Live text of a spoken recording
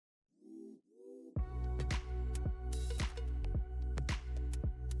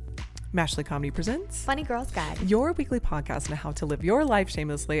Mashley Comedy presents Funny Girls Guide, your weekly podcast on how to live your life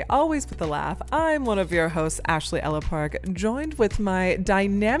shamelessly, always with a laugh. I'm one of your hosts, Ashley Ella Park, joined with my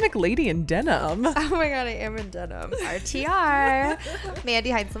dynamic lady in denim. Oh my god, I am in denim. RTR,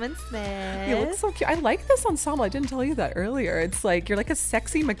 Mandy Heinzelman Smith. You look so cute. I like this ensemble. I didn't tell you that earlier. It's like you're like a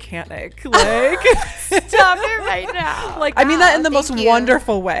sexy mechanic. Like Stop it right now. Like I mean that in the most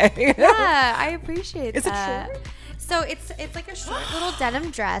wonderful way. Yeah, I appreciate Is that. it short? So it's like a short little denim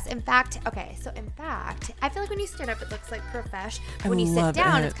dress. In fact, I feel like when you stand up, it looks like profesh. When you sit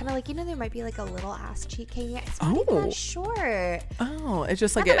down, it's kind of like, there might be like a little ass cheek hanging out. It's not even that short. Oh, it's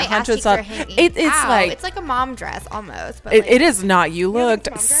just like Not it that my ass hunches cheeks up. are hanging It's like a mom dress almost. But it is not. You looked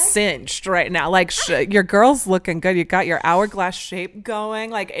mom dress? cinched right now. Like your girl's looking good. You got your hourglass shape going.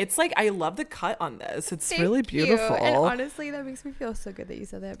 Like it's like I love the cut on this. It's really beautiful. And honestly, that makes me feel so good that you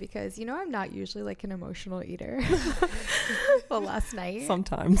said that because I'm not usually like an emotional eater. Well, last night.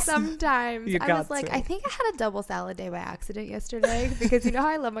 Sometimes. I was like, I think I had a double salad day by accident yesterday because you know how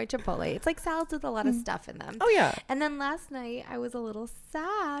I love my Chipotle. It's like salads with a lot of stuff in them. Oh, yeah. And then last night I was a little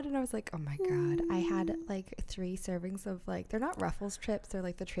sad and I was like, oh my God, I had like 3 servings of like, they're not Ruffles chips. They're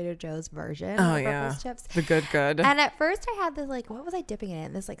like the Trader Joe's version of Ruffles chips. The good. And at first I had this like, what was I dipping it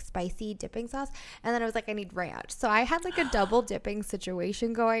in? This like spicy dipping sauce. And then I was like, I need ranch. So I had like a double dipping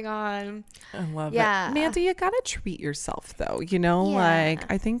situation going on. I love it. Mandy, you gotta treat yourself though.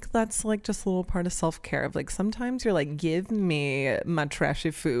 Like I think that's like just a little part of self-care of like sometimes you're like, give me my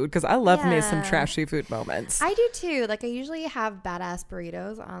trashy food because I love me some trashy food moments. I do too. Like I usually have badass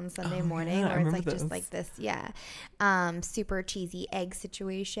burritos on Sunday morning where it's like just like this super cheesy egg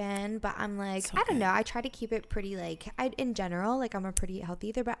situation, but I'm like I don't know, I try to keep it pretty like in general like I'm a pretty healthy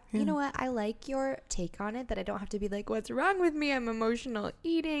eater, but you know what, I like your take on it that I don't have to be like, what's wrong with me, I'm emotional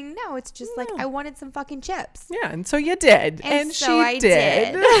eating. No, it's just like I wanted some fucking chips. And so you did. And so she I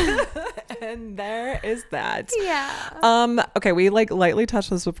did. And there is that. Yeah. Okay, we like lightly touched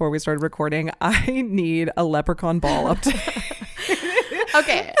this before we started recording. I need a leprechaun ball update.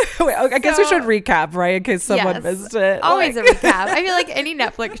 Okay. Wait, I guess we should recap, right? In case someone missed it. Always a recap. I feel like any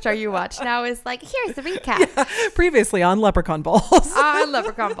Netflix show you watch now is like, here's the recap. Yeah, previously on Leprechaun Balls. On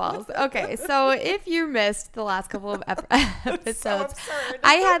Leprechaun Balls. Okay, so if you missed the last couple of episodes,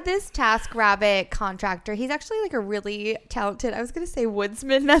 I had this TaskRabbit contractor. He's actually like a really talented, I was going to say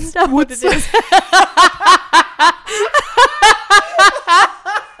woodsman. That's not what it is.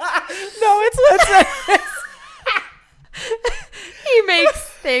 No, it's He makes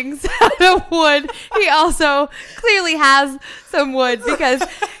things out of wood. He also clearly has some wood because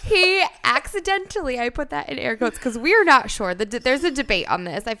he accidentally, I put that in air quotes because we're not sure. There's a debate on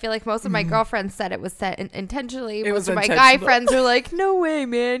this. I feel like most of my girlfriends said it was set intentionally. Most of my guy friends are like, no way,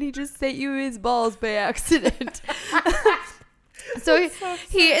 man. He just sent you his balls by accident. So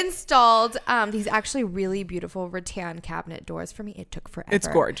he installed these actually really beautiful rattan cabinet doors for me. It took forever. It's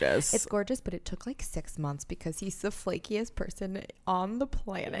gorgeous. It's gorgeous, but it took like 6 months because he's the flakiest person on the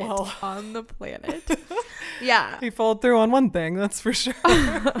planet. Well. On the planet. Yeah. He followed through on one thing, that's for sure.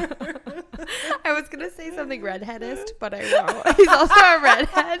 I was going to say something redheadist, but I won't. He's also a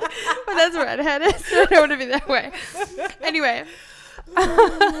redhead, but that's redheadist. I don't want to be that way. Anyway.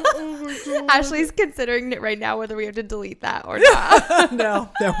 Ashley's considering it right now whether we have to delete that or not. No,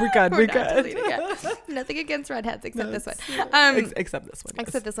 we're good. We're good. Nothing against redheads except this one. Except this one. Yes.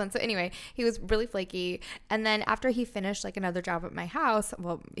 Except this one. So anyway, he was really flaky. And then after he finished like another job at my house,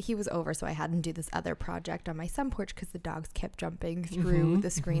 well, he was over, so I had him do this other project on my sun porch because the dogs kept jumping through the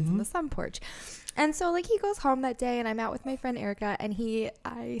screens on the sun porch. And so like he goes home that day and I'm out with my friend Erica and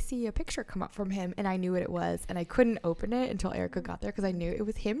I see a picture come up from him and I knew what it was and I couldn't open it until Erica got there because I knew it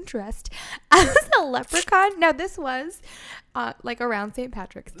was him dressed as a leprechaun. Now this was like around St.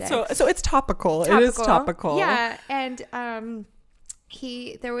 Patrick's Day. So it's topical. It is topical. Yeah. And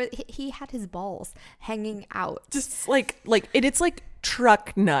he had his balls hanging out. Just like it's like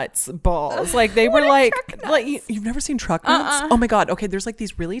truck nuts balls. Like they were like you've never seen truck nuts? Oh my god. Okay, there's like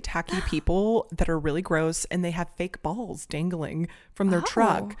these really tacky people that are really gross and they have fake balls dangling from their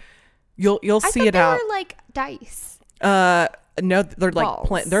truck. You'll see it out. They were like dice. No, they're like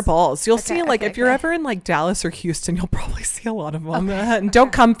balls. They're balls. You'll see like if you're ever in like Dallas or Houston, you'll probably see a lot of them. And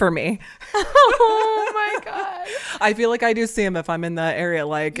don't come for me. Oh my god. I feel like I do see them if I'm in that area.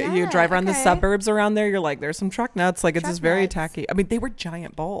 Like you drive around the suburbs around there, you're like, there's some truck nuts. Like it's just very tacky. I mean, they were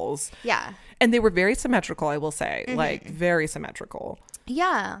giant balls. Yeah. And they were very symmetrical, I will say. Like very symmetrical.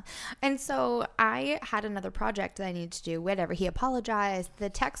 Yeah. And so I had another project that I needed to do, whatever. He apologized. The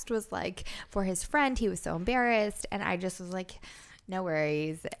text was like for his friend. He was so embarrassed. And I just was like, no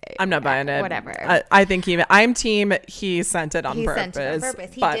worries. I'm not buying it. Whatever. I think I'm team he sent it on He purpose. sent it on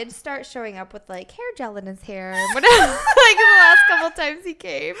purpose. He but did start showing up with like hair gel in his hair. Like the last couple times he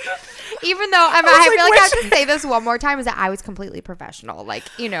came. Even though I feel like I have to say this one more time is that I was completely professional. Like,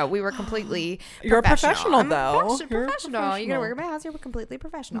 you know, we were completely You're a professional, I'm though. You're professional. You're going to work at my house. You're completely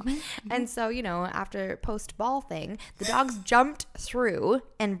professional. And so, you know, after post-ball thing, the dogs jumped through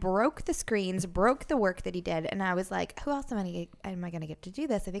and broke the screens, broke the work that he did. And I was like, who else am I going to get to do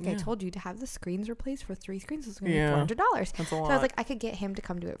this? I think I told you to have the screens replaced for 3 screens. It's going to be $400. That's a so lot. I was like, I could get him to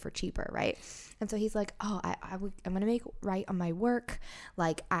come do it for cheaper, right? And so he's like, oh, I'm going to make right on my work.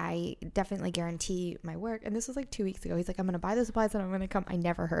 Like, I definitely guarantee my work. And this was like 2 weeks ago. He's like, I'm going to buy the supplies and I'm going to come. I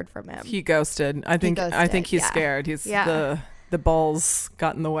never heard from him. He ghosted. I think he's scared. He's the balls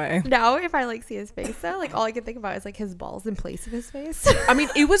got in the way. Now, if I like see his face though, like all I can think about is like his balls in place of his face. I mean,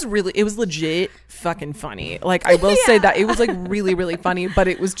 it was legit fucking funny. Like, I will say that it was like really, really funny, but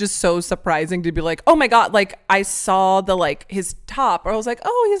it was just so surprising to be like, oh my God, like I saw the like his top, or I was like,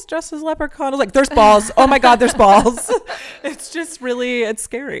 oh, he's dressed as leprechaun. I was like, there's balls. Oh my God, there's balls. It's just really, it's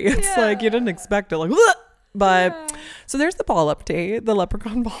scary. It's like you didn't expect it. Like, "Ugh!" But so there's the ball update, the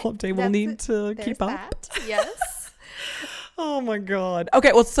leprechaun ball update. We'll need to keep up. Yes. Oh my God.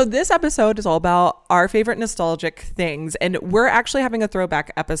 Okay, well, so this episode is all about our favorite nostalgic things, and we're actually having a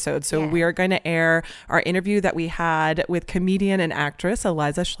throwback episode. So we are going to air our interview that we had with comedian and actress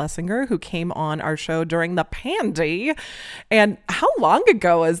Eliza Schlesinger, who came on our show during the Pandy. And how long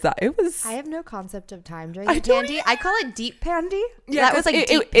ago was that? It was... I have no concept of time during the Pandy. I call it deep Pandy. Yeah, that was like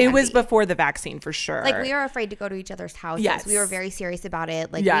it was before the vaccine for sure. Like, we were afraid to go to each other's houses. Yes. We were very serious about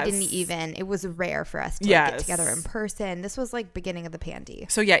it. Like, we didn't even... It was rare for us to like, get together in person. This was like beginning of the Pandy.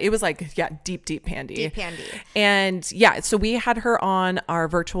 So yeah, it was like deep Pandy. Deep Pandy. And yeah, so we had her on our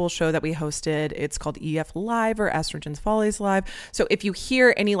virtual show that we hosted. It's called EF Live, or Estrogen's Follies Live. So if you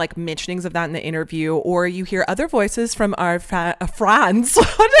hear any like mentionings of that in the interview, or you hear other voices from our friends, what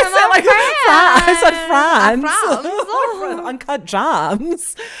is that like? I said friends. Uncut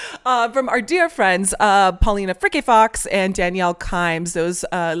Gems. From our dear friends, Paulina Fricke Fox and Danielle Kimes. Those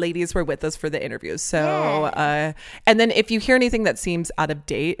ladies were with us for the interview. So, and then if you hear anything that seems out of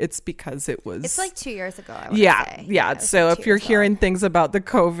date, it's because it's like 2 years ago. I would say. So if you're hearing things about the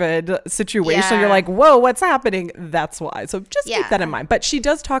COVID situation, you're like, whoa, what's happening? That's why. So just keep that in mind. But she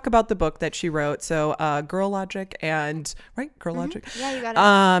does talk about the book that she wrote. So Girl Logic Girl Logic. Yeah, you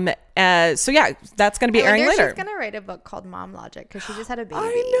got it. So yeah, that's going to be airing later. She's going to write a book called Mom Logic because she just had a baby.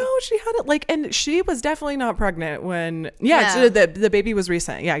 I know, she had it and she was definitely not pregnant when the baby was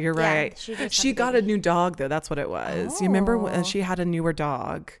recent. Yeah, you're right. She got a new dog though. That's what it was. You remember when she had a newer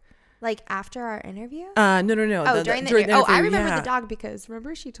dog? Like after our interview? No. Oh, during the interview. Oh, I remember the dog because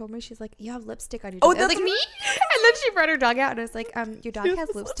remember she told me, she's like, you have lipstick on your dog. Oh, that's like me? And then she brought her dog out and I was like, your dog has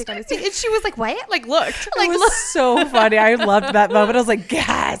lipstick on his teeth. And she was like, what? Like, looked. Like, it was so funny. I loved that moment. I was like,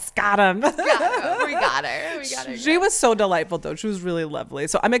 yes, got him. We got her. She was so delightful though. She was really lovely.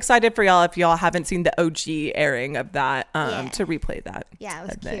 So I'm excited for y'all if y'all haven't seen the OG airing of that to replay that. Yeah, it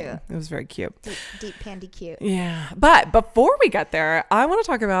was cute. It was very cute. Deep Pandy cute. Yeah. But before we get there, I want to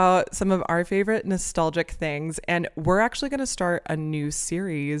talk about some of our favorite nostalgic things, and we're actually going to start a new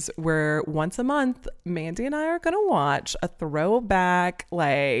series where once a month Mandy and I are going to watch a throwback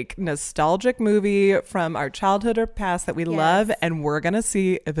like nostalgic movie from our childhood or past that we love, and we're going to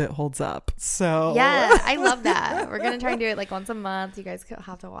see if it holds up. So yeah, I love that. We're going to try and do it like once a month. You guys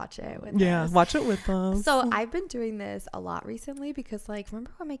have to watch it with us. Watch it with us. So I've been doing this a lot recently because like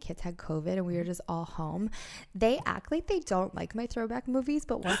remember when my kids had COVID and we were just all home? They act like they don't like my throwback movies,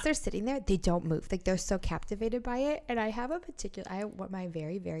 but once they're sitting there they don't move. Like they're so captivated by it. And I have my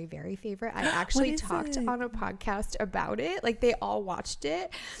very, very, very favorite. I actually talked on a podcast about it. Like they all watched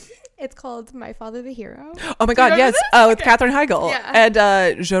it. It's called My Father the Hero. Oh my God, yes. With Katherine Heigl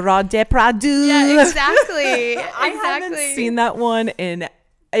and Gerard Depardieu. Yeah, exactly. I haven't seen that one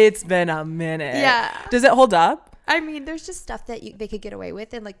it's been a minute. Yeah. Does it hold up? I mean, there's just stuff that they could get away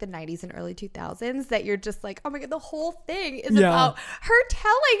with in like the 90s and early 2000s that you're just like, oh my God, the whole thing is about her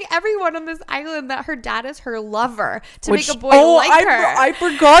telling everyone on this island that her dad is her lover to make a boy like her. I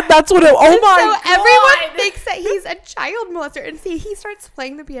forgot that's what it, God. Everyone thinks that he's a child molester. And see, he starts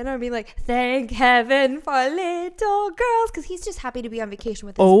playing the piano and being like, thank heaven for little girls. Because he's just happy to be on vacation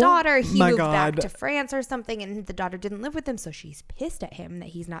with his daughter. He moved back to France or something and the daughter didn't live with him. So she's pissed at him that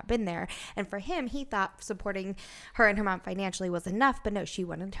he's not been there. And for him, he thought supporting her and her mom financially was enough, but no, she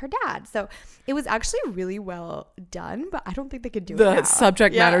wanted her dad. So it was actually really well done, but I don't think they could do it now. The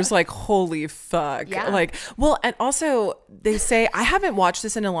subject matter's like, holy fuck. Yeah. Like, well, and also they say, I haven't watched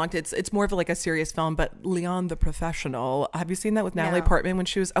this in a long time. It's more of like a serious film, but Leon the Professional. Have you seen that with Natalie Portman when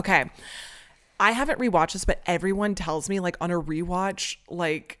she was, okay. I haven't rewatched this, but everyone tells me like on a rewatch,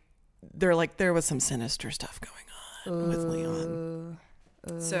 like they're like, there was some sinister stuff going on with Leon.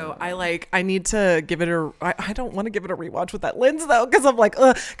 So I need to give it I don't want to give it a rewatch with that lens though, because I'm like,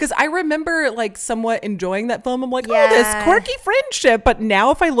 because I remember like somewhat enjoying that film. I'm like, oh, this quirky friendship. But now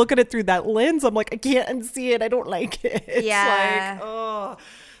if I look at it through that lens, I'm like, I can't unsee it. I don't like it. It's like, oh.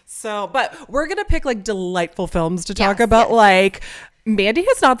 So, but we're going to pick like delightful films to talk about. Like, Mandy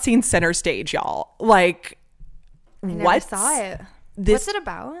has not seen Center Stage, y'all. Like, I never saw it. What's it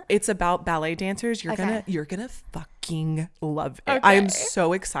about? It's about ballet dancers. You're gonna fucking love it. I am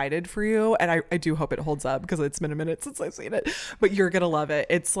so excited for you, and I do hope it holds up because it's been a minute since I've seen it. But you're gonna love it.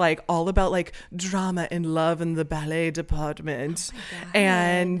 It's like all about like drama and love in the ballet department.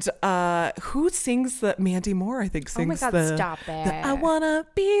 And who sings the Mandy Moore? I think sings stop it. I wanna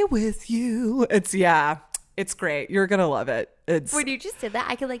be with you. It's great. You're gonna love it. When you just did that,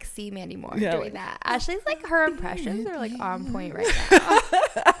 I could like see Mandy Moore doing that. Ashley's like, her impressions are like on point right now.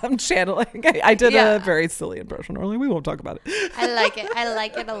 I'm channeling. I did a very silly impression earlier. We won't talk about it. I like it. I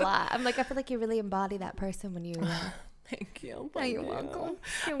like it a lot. I'm like, I feel like you really embody that person when you. Thank you. You're welcome.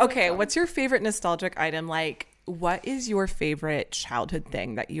 Okay, what's your favorite nostalgic item? Like, what is your favorite childhood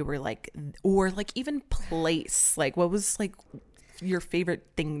thing that you were like, or like even place? Like, what was like your favorite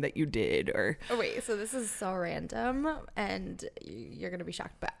thing that you did? Or wait, so this is so random and you're gonna be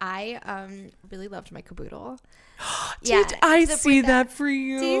shocked, but I really loved my caboodle. Did I see that for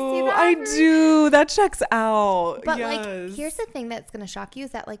you? Do you see that? I do. That checks out. But like, here's the thing that's gonna shock you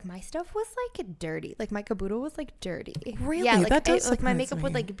is that like my stuff was like dirty. Like my caboodle was like dirty. Really? Yeah, like that does like my makeup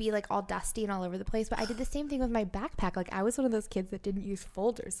would like be like all dusty and all over the place. But I did the same thing with my backpack. Like I was one of those kids that didn't use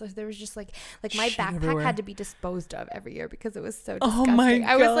folders, so there was just like my backpack everywhere. Had to be disposed of every year because it was so disgusting. Oh my God.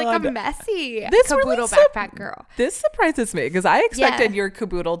 I was like a messy caboodle really backpack girl. This surprises me because I expected your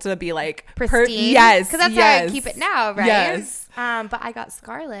caboodle to be like pristine. Yes, because that's how I keep it now, right? Yes. But I got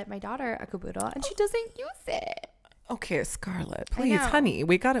Scarlett, my daughter, a caboodle, and she doesn't use it. Okay, Scarlett, please, honey,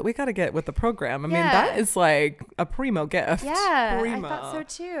 we got to get with the program. I mean, that is like a primo gift. Yeah, primo. I thought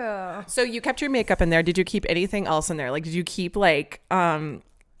so too. So you kept your makeup in there. Did you keep anything else in there? Like, did you keep like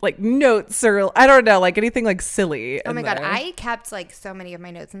notes or I don't know, like anything like silly? Oh my God, I kept like so many of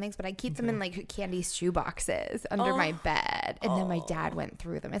my notes and things, but I keep them in like candy shoe boxes under my bed, and then my dad went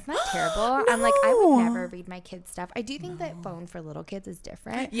through them. Isn't that terrible? No. I'm like, I would never read my kids' stuff. I do think that phone for little kids is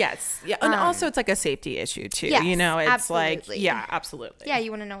different. Yes, yeah, and also it's like a safety issue too. Yes, you know, it's absolutely. like absolutely. Yeah, you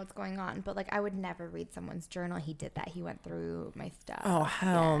want to know what's going on, but like I would never read someone's journal. He did that. He went through my stuff. Oh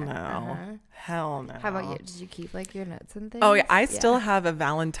hell no, hell no. How about you? Did you keep like your notes and things? Oh yeah, I still have a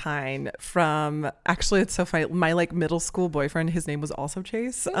Valentine from, actually it's so funny, my like middle school boyfriend, his name was also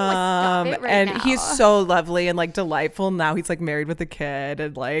Chase. Stop it right now. He's so lovely and like delightful. Now he's like married with a kid,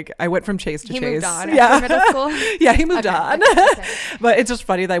 and like I went from Chase to Chase. He moved on after middle school? Yeah, he moved on. Okay. But it's just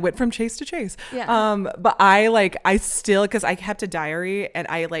funny that I went from Chase to Chase. Yeah. But I still, because I kept a diary and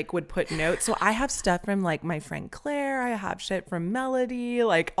I like would put notes. So I have stuff from like my friend Claire. I have shit from Melody,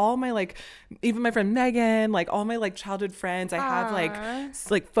 like all my like, even my friend Megan, like all my like childhood friends. I have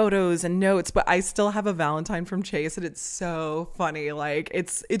like photos and notes, but I still have a Valentine from Chase, and it's so funny. Like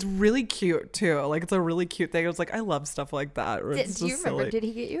it's really cute too. Like it's a really cute thing. I was like, I love stuff like that. Do you remember? Did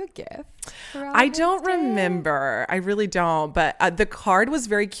he get you a gift? I don't remember. I really don't. But the card was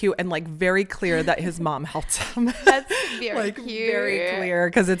very cute and like very clear that his mom helped him. That's very like cute. Very clear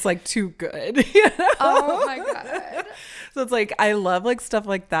because it's like too good. You know? Oh my God. So it's like I love like stuff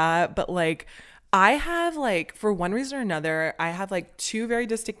like that, but like I have like, for one reason or another, I have like two very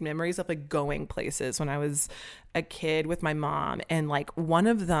distinct memories of like going places when I was a kid with my mom. And like one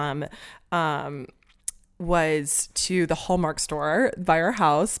of them was to the Hallmark store by our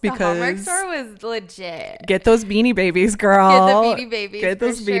house, because the Hallmark store was legit. Get those Beanie Babies, girl. Get the Beanie Babies. Get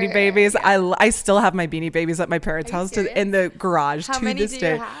those Beanie Babies. Yeah. I still have my Beanie Babies at my parents' house in the garage to this day. How many do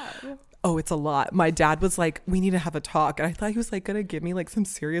you have? Oh, it's a lot. My dad was like, we need to have a talk. And I thought he was like going to give me like some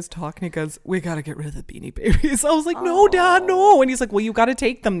serious talk. And he goes, we got to get rid of the Beanie Babies. I was like, no, Dad, no. And he's like, well, you got to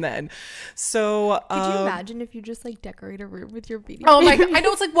take them then. So could you imagine if you just like decorate a room with your Beanie Babies? Oh my God. I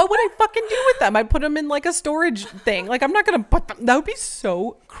know. It's like, what would I fucking do with them? I'd put them in like a storage thing. Like, I'm not going to put them. That would be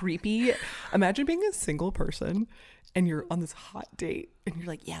so creepy. Imagine being a single person and you're on this hot date and you're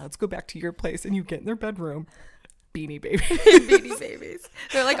like, yeah, let's go back to your place. And you get in their bedroom Beanie Babies. Beanie Babies.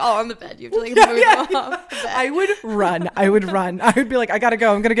 They're like all on the bed. You have to like move them off the bed. I would run. I would be like, I gotta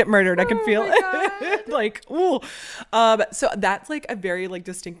go. I'm gonna get murdered. I can feel it. Like, ooh. So that's like a very like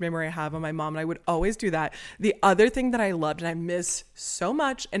distinct memory I have of my mom, and I would always do that. The other thing that I loved and I miss so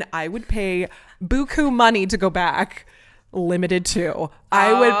much, and I would pay buku money to go back. Limited 2.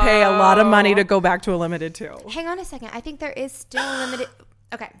 I would pay a lot of money to go back to a Limited 2. Hang on a second. I think there is still Limited.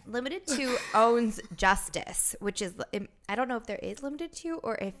 Okay, Limited 2 owns Justice, which is, I don't know if there is Limited 2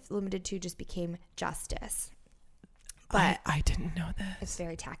 or if Limited 2 just became Justice. But I didn't know this. It's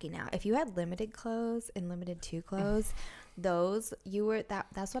very tacky now. If you had Limited clothes and Limited 2 clothes, those, you were,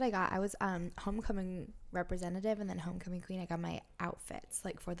 that's what I got. I was homecoming representative and then homecoming queen. I got my outfits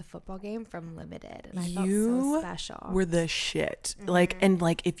like for the football game from Limited, and I felt so special. Were the shit. Like, and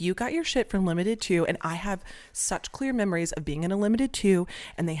like if you got your shit from Limited 2, and I have such clear memories of being in a Limited 2,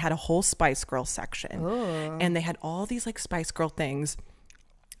 and they had a whole Spice Girl section. Ooh. And they had all these like Spice Girl things.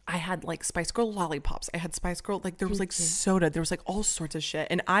 I had like Spice Girl lollipops. I had Spice Girl, like there was like soda. There was like all sorts of shit.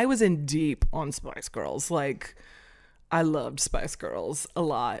 And I was in deep on Spice Girls. Like I loved Spice Girls a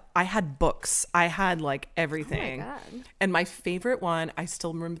lot. I had books. I had like everything. Oh my God. And my favorite one, I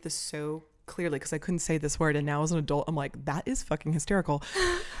still remember this so clearly because I couldn't say this word. And now as an adult, I'm like, that is fucking hysterical.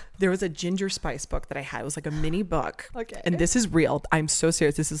 There was a Ginger Spice book that I had. It was like a mini book. Okay. And this is real. I'm so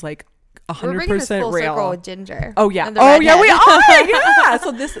serious. This is like 100% We're bringing this full real. circle with Ginger. Oh yeah. And the Oh yeah, redhead. we are. Yeah.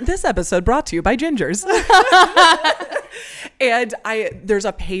 So this episode brought to you by Gingers. And there's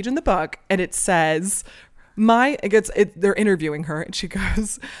a page in the book and it says they're interviewing her and she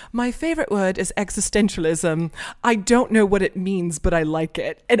goes, my favorite word is existentialism. I don't know what it means, but I like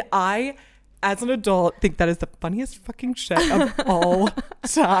it. And I, as an adult, think that is the funniest fucking shit of all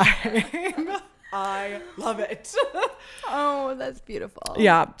time. I love it. Oh, that's beautiful.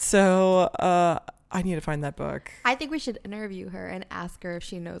 Yeah. So I need to find that book. I think we should interview her and ask her if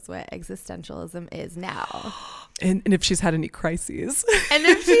she knows what existentialism is now. And if she's had any crises. And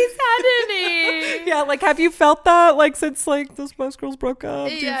if she's had any. Yeah, like have you felt that like since like the Spice Girls broke up?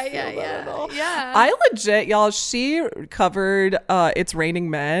 Do you feel that at all? Yeah. I legit, y'all, she covered It's Raining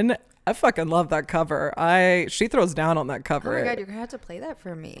Men. I fucking love that cover. She throws down on that cover. Oh my God, you're gonna have to play that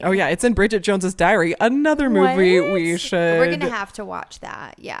for me. Oh yeah, it's in Bridget Jones's Diary. Another movie we should. We're gonna have to watch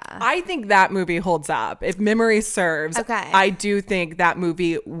that. Yeah. I think that movie holds up. If memory serves, Okay. I do think that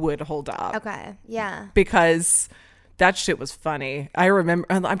movie would hold up. Okay. Yeah. Because that shit was funny. I remember.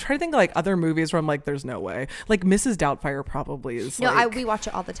 I'm trying to think of like other movies where I'm like, there's no way. Like Mrs. Doubtfire probably is. No, like, we watch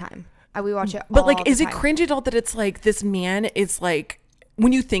it all the time. We watch it. But all like, the is it time. cringy at all that it's like this man is like?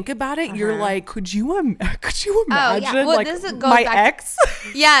 When you think about it, you're like, could you imagine Well, like this goes my back- ex?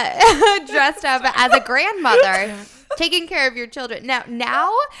 Yeah, dressed up as a grandmother, taking care of your children.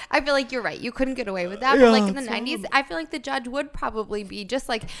 Now, I feel like you're right. You couldn't get away with that. But like in the 90s, I feel like the judge would probably be just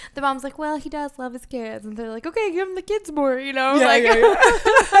like the mom's like, well, he does love his kids, and they're like, okay, give him the kids more, you know? Yeah, like,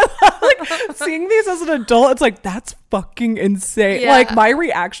 like seeing these as an adult, it's like that's fucking insane. Yeah. Like my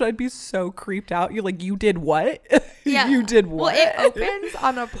reaction, I'd be so creeped out. You're like, you did what? Yeah. You did what? Well, it opens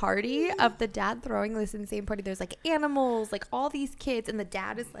on a party of the dad throwing this insane party. There's like animals, like all these kids, and the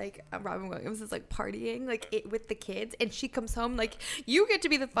dad is like, Robin Williams is like partying like with the kids, and she comes home like, you get to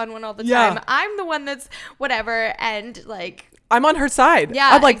be the fun one all the Yeah. time. I'm the one that's whatever, and like. I'm on her side.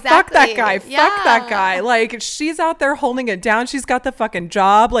 Yeah, I'm like, exactly. fuck that guy. Fuck that Yeah. guy. Like, she's out there holding it down. She's got the fucking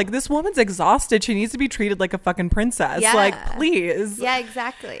job. Like, this woman's exhausted. She needs to be treated like a fucking princess. Yeah. Like, please. Yeah,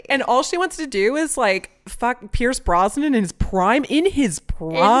 exactly. And all she wants to do is like fuck Pierce Brosnan in his prime. In his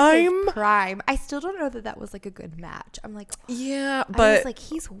prime. In his prime. I still don't know that was like a good match. I'm like, Yeah, I but was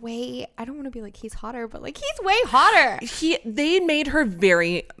like, I don't want to be like he's hotter, but like he's way hotter. they made her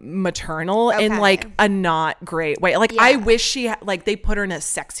very maternal in Okay. like a not great way. Like I Yeah. wish she had, like they put her in a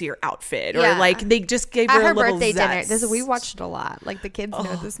sexier outfit or Yeah. like they just gave At her her a little birthday zest. dinner, we watched it a lot. Like the kids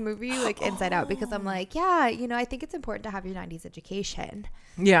know this movie like inside out because I'm like, yeah, you know, I think it's important to have your 90s education.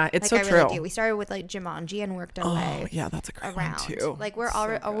 Yeah, it's Like so I true. really do. We started with like Jumanji and worked our way. Oh, yeah, that's a great around. one too. Like we're So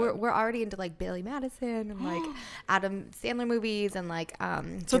already good. we're already into like Billy Madison and like Adam Sandler movies and like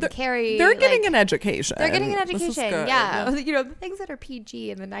So Jim Carrey. They're getting like, an education. They're getting an This is education. good. Yeah. You know, the things that are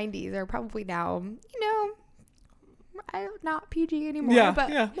PG in the 90s are probably now, you know, I'm not PG anymore. Yeah,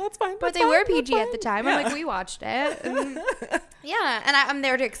 but that's fine. But they were PG at the time. I'm like, we watched it. And and I'm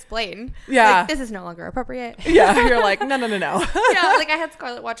there to explain. Yeah. Like, this is no longer appropriate. Yeah, you're like, no. Yeah, like I had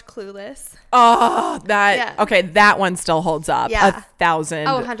Scarlett watch Clueless. Oh, okay, that one still holds up. Yeah. 1,000%.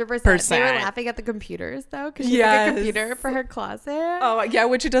 Oh, 100%. They were laughing at the computers, though, because she had a computer for her closet. Oh, yeah,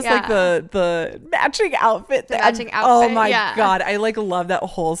 which it does like the matching outfit. The matching outfit, oh, my God. I like love that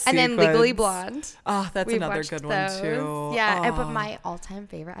whole sequence. And then Legally Blonde. Oh, that's another good one, too. Yeah, oh. But my all-time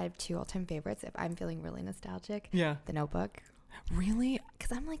favorite, I have 2 all-time favorites if I'm feeling really nostalgic. Yeah. The Notebook. Really?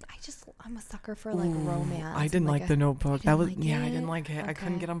 Because I'm a sucker for like romance. I didn't like The Notebook. I didn't like it. Okay. I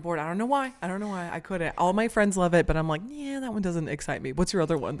couldn't get on board. I don't know why. I couldn't. All my friends love it, but I'm like, yeah, that one doesn't excite me. What's your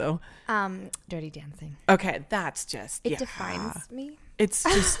other one though? Dirty Dancing. Okay, that's just it defines me. It's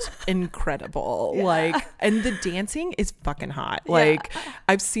just incredible. Like, and the dancing is fucking hot. Like,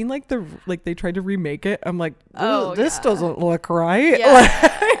 I've seen like they tried to remake it. I'm like, this doesn't look right.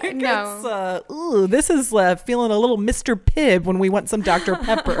 Yeah. Like, no. This is feeling a little Mr. Pibb when we want some Dr.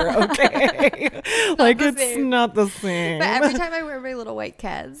 Pepper. Okay. Like, it's not the same. But every time I wear my little white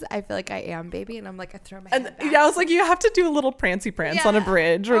Keds, I feel like I am baby, and I'm like, I throw my head back. Yeah, I was like, you have to do a little prancy prance on a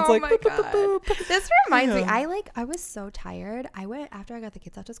bridge where it's like, my boop, boop, boop, boop. This reminds me, I was so tired. I went after I got the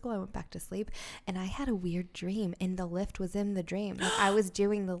kids out to school, I went back to sleep, and I had a weird dream, and the lift was in the dream. Like, I was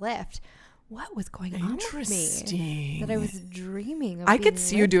doing the lift. What was going on with me that I was dreaming of? I could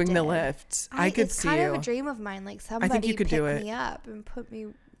see you doing the lift. I could see you. It's kind of a dream of mine. Like, somebody picked me up and put me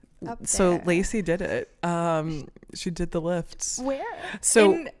up there. So Lacey did it. She did the lifts. Where?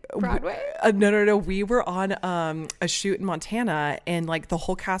 So in Broadway? No. We were on a shoot in Montana, and like the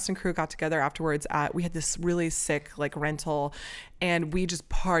whole cast and crew got together afterwards. We had this really sick like rental, and we just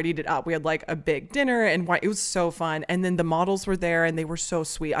partied it up. We had like a big dinner, and it was so fun. And then the models were there, and they were so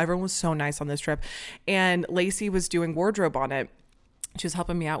sweet. Everyone was so nice on this trip, and Lacey was doing wardrobe on it. She was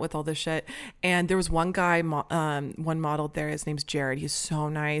helping me out with all this shit. And there was one guy, one model there. His name's Jared. He's so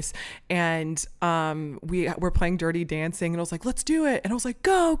nice. And we were playing Dirty Dancing. And I was like, let's do it. And I was like,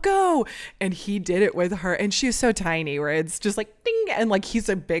 go. And he did it with her. And she is so tiny where it's just like, ding. And like, he's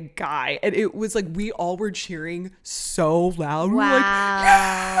a big guy. And it was like, we all were cheering so loud. We were like,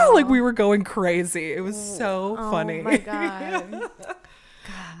 yeah! Like, we were going crazy. It was so funny. Oh, my God.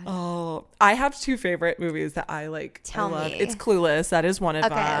 Oh, I have 2 favorite movies that I like. Tell me. Love. It's Clueless. That is one of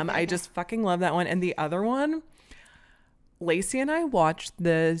them. Okay. I just fucking love that one. And the other one, Lacey and I watched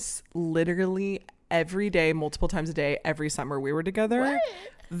this literally every day, multiple times a day, every summer we were together. What?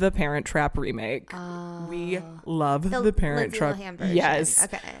 The Parent Trap remake. We love the Parent Trap. Yes.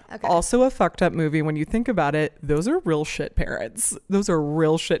 Okay. Also a fucked up movie when you think about it. Those are real shit parents. Those are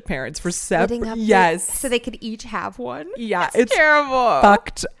real shit parents for separate. Yes. So they could each have one. Yeah. It's terrible.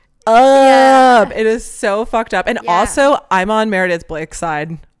 Fucked up. It is so fucked up. And also, I'm on Meredith Blake's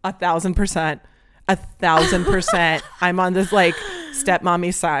side 1,000%. 1,000%. I'm on this like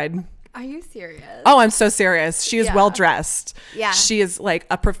stepmommy side. Are you serious? Oh, I'm so serious. She is well dressed. Yeah. She is like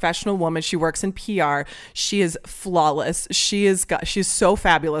a professional woman. She works in PR. She is flawless. She's so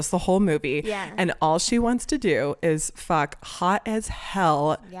fabulous the whole movie. Yeah. And all she wants to do is fuck hot as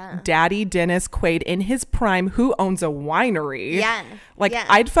hell Yeah. Daddy Dennis Quaid in his prime, who owns a winery. Yeah. Like, Yeah.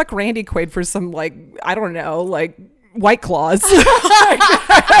 I'd fuck Randy Quaid for some, like, I don't know, like White Claws.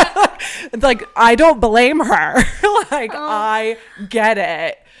 Like, I don't blame her. Like, I get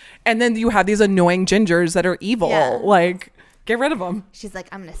it. And then you have these annoying gingers that are evil. Yeah. Like, get rid of them. She's like,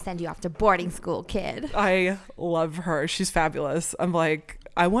 I'm going to send you off to boarding school, kid. I love her. She's fabulous. I'm like,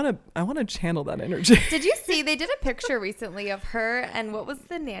 I want to channel that energy. Did you see they did a picture recently of her and what was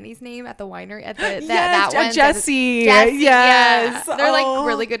the nanny's name at the winery at the Yes, that one? Jessie. Jessie. Yes. Yeah. They're Oh. like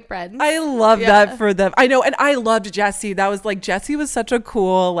really good friends. I love that for them. I know, and I loved Jessie. That was like, Jessie was such a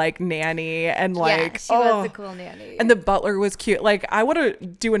cool like nanny, and like she was a cool nanny. And the butler was cute. Like, I want to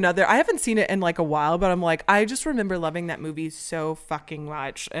do another. I haven't seen it in like a while, but I'm like, I just remember loving that movie so fucking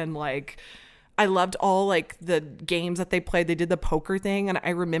much. And like, I loved all like the games that they played. They did the poker thing, and I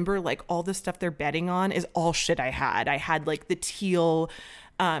remember like all the stuff they're betting on is all shit I had. I had like the teal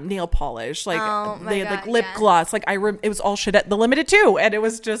nail polish, like they had like lip gloss. Like it was all shit at the Limited too, and it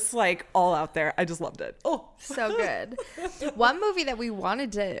was just like all out there. I just loved it. Oh, so good. One movie that we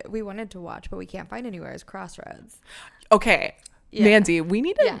wanted to watch, but we can't find anywhere is Crossroads. Okay, Yeah. Mandy, we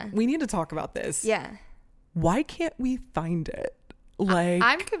need to talk about this. Yeah. Why can't we find it? Like,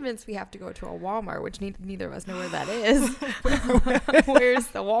 I'm convinced we have to go to a Walmart, which neither of us know where that is. Where's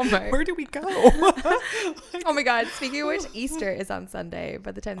the Walmart? Where do we go? Oh my God! Speaking of which, Easter is on Sunday.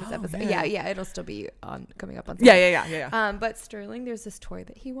 By the time this episode, man. yeah, it'll still be coming up on Sunday. Yeah. But Sterling, there's this toy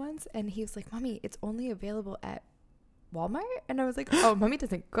that he wants, and he was like, "Mommy, it's only available at Walmart? And I was like, oh, mommy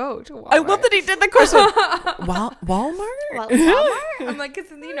doesn't go to Walmart. I love that he did the question. Walmart? Well, Walmart? I'm like, because,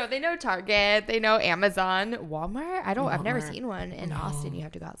 they know Target, they know Amazon. Walmart? I've never seen one in Austin. You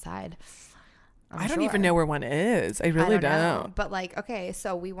have to go outside. I don't even know where one is. I really don't. Know. But okay,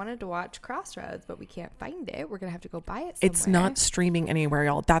 so we wanted to watch Crossroads, but we can't find it. We're going to have to go buy it somewhere. It's not streaming anywhere,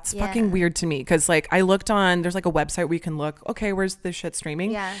 y'all. That's fucking weird to me. Because I looked on, there's a website where you can look, okay, where's this shit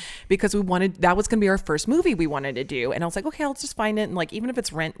streaming? Yeah. Because that was going to be our first movie we wanted to do. And I was like, okay, I'll just find it. And even if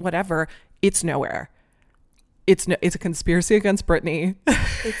it's rent, whatever, it's nowhere. It's a conspiracy against Britney.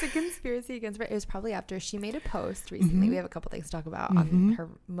 It's a conspiracy against Britney. It was probably after she made a post recently. We have a couple things to talk about on her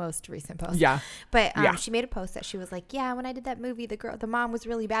most recent post. Yeah. But she made a post that she was like, yeah, when I did that movie, the mom was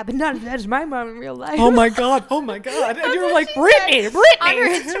really bad, but not as bad as my mom in real life. Oh my God. And you're like, Britney. On her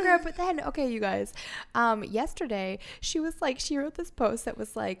Instagram. But then, okay, you guys, yesterday she was like, she wrote this post that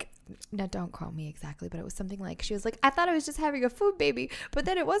was like, now don't call me exactly, but it was something like, she was like, I thought I was just having a food baby, but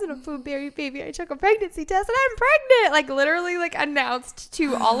then it wasn't a food baby. I took a pregnancy test and I'm pregnant. Literally announced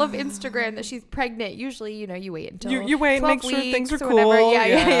to all of Instagram that she's pregnant. Usually, you wait until you wait and make sure things are cool.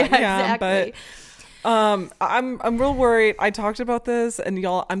 Yeah, exactly. But I'm real worried. I talked about this and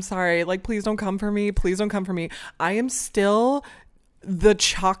y'all, I'm sorry. Please don't come for me. Please don't come for me. I am still the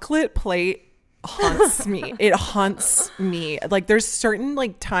chocolate plate haunts me. It haunts me. There's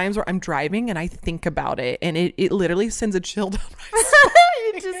certain times where I'm driving and I think about it and it literally sends a chill down my spine.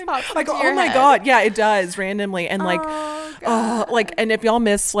 It just pops oh my head. God, yeah, it does randomly. And and if y'all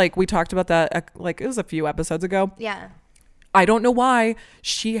miss, we talked about that it was a few episodes ago. Yeah, I don't know why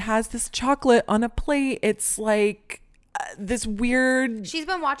she has this chocolate on a plate. It's this weird. She's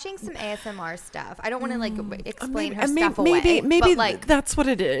been watching some ASMR stuff. I don't want to explain her stuff away. Maybe but, that's what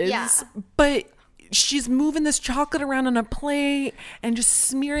it is. Yeah. But she's moving this chocolate around on a plate and just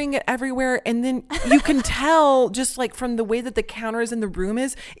smearing it everywhere, and then you can tell just from the way that the counters in the room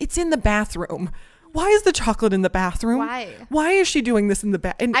it's in the bathroom. Why is the chocolate in the bathroom? Why is she doing this in the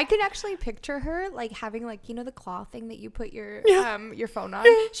bath? I can actually picture her having the claw thing that you put your phone on.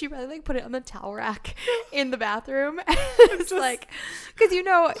 She really put it on the towel rack in the bathroom. It's because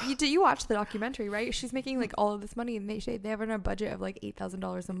you watch the documentary, right? She's making all of this money, and they have a budget of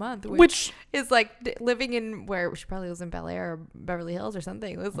 $8,000 a month, which is living in where she probably lives in Bel Air or Beverly Hills or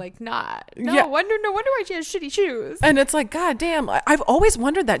something. It was no wonder why she has shitty shoes. And it's God damn, I've always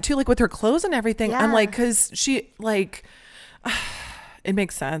wondered that too, with her clothes and everything. Yeah. I'm because she it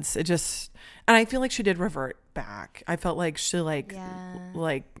makes sense. It just, and I feel like she did revert back. I felt like she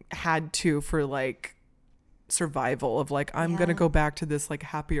had to for survival of I'm gonna go back to this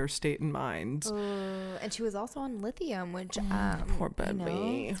happier state in mind. And she was also on lithium, which poor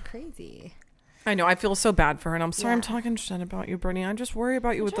baby. It's crazy. I know. I feel so bad for her, and I'm sorry I'm talking shit about you, Brittany. I just worry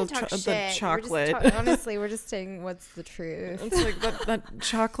about you with the chocolate. Honestly, we're just saying what's the truth. It's that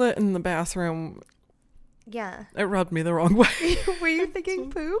chocolate in the bathroom. Yeah. It rubbed me the wrong way. Were you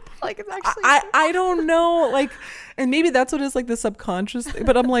thinking poop? It's actually I don't know. And maybe that's what is the subconscious thing.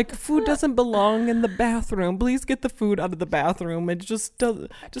 But I'm food doesn't belong in the bathroom. Please get the food out of the bathroom. It just does.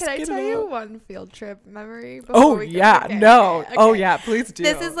 Just Can I get tell it you out. one field trip memory? Oh yeah, okay, no. okay. Oh yeah, please do.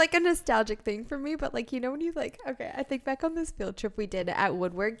 This is a nostalgic thing for me, but when you okay, I think back on this field trip we did at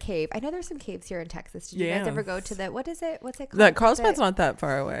Woodward Cave. I know there's some caves here in Texas. Did you guys ever go to the what's it called? That Carlsbad's not that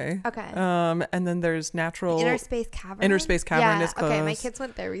far away. Okay. And then there's Inner Space Cavern. Inner Space Cavern is closed. Okay, my kids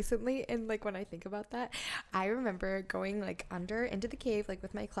went there recently, and when I think about that, I remember going under into the cave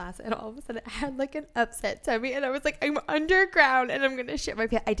with my class, and all of a sudden I had an upset tummy, and I was I'm underground and I'm gonna shit my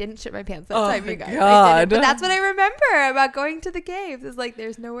pants. I didn't shit my pants that time, you guys. I didn't, but that's what I remember about going to the caves. Is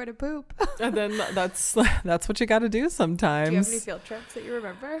there's nowhere to poop. And then that's what you got to do sometimes. Do you have any field trips that you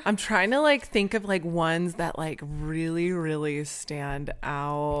remember? I'm trying to think of ones that really really stand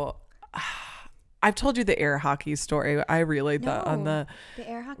out. I've told you the air hockey story. I relayed that on the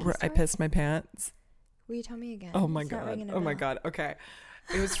air hockey where story? I pissed my pants. Will you tell me again? Oh my god. Oh my god. Okay.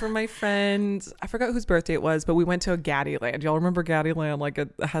 It was from my friend. I forgot whose birthday it was, but we went to a Gaddyland. Y'all remember Gaddyland?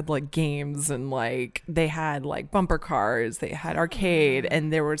 It had games and they had bumper cars. They had arcade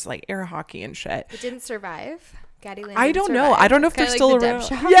and there was air hockey and shit. It didn't survive. Gaddyland. I don't know. I don't know if they're still around.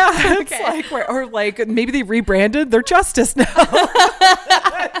 Yeah, it's maybe they rebranded. They're Justice now.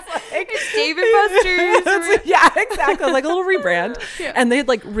 It's Dave & Buster's. Yeah, exactly. A little rebrand. Yeah. And they had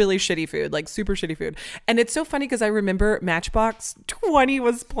really shitty food, super shitty food. And it's so funny because I remember Matchbox 20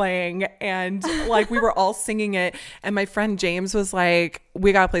 was playing and we were all singing it. And my friend James was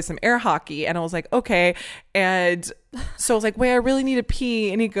we got to play some air hockey. And I was okay. And so I was wait, I really need to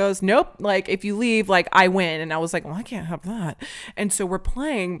pee. And he goes, nope. If you leave, I win. And I was well, I can't have that. And so we're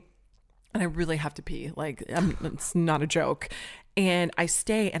playing. and I really have to pee. Like, it's not a joke. And I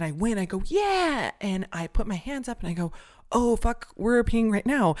stay and I win. I go, yeah. And I put my hands up and I go, oh, fuck, we're peeing right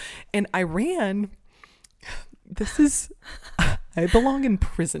now. And I ran. I belong in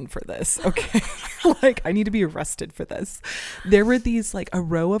prison for this. Okay. Like, I need to be arrested for this. There were these, like, a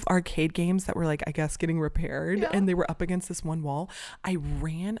row of arcade games that were, like, I guess getting repaired. And they were up against this one wall. I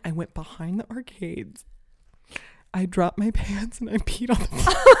went behind the arcades. I dropped my pants and I peed on the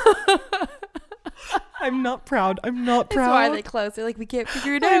floor. I'm not proud. That's why they closed. They're like, we can't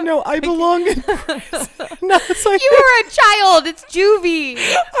figure it out. I know. I belong in prison. No, it's like, you were a child. It's juvie.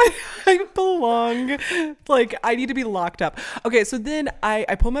 I belong. Like, I need to be locked up. Okay, so then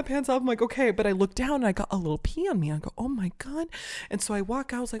I pull my pants off. I'm like, okay. But I look down and I got a little pee on me. I go, oh my God. And so I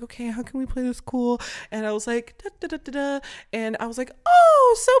walk out. I was like, okay, how can we play this cool? And I was like, da, da, da, da, da. And I was like,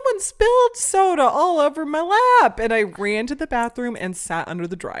 oh, someone spilled soda all over my lap. And I ran to the bathroom and sat under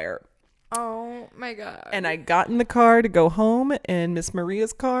the dryer. Oh my God. And I got in the car to go home in Miss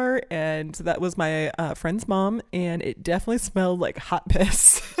Maria's car, and that was my friend's mom, and it definitely smelled like hot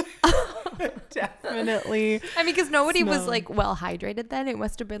piss. Definitely. I mean, because nobody was like well hydrated then. It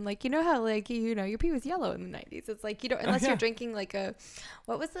must have been like, you know how like, you know, your pee was yellow in the 90s. It's like, you don't, unless you're drinking like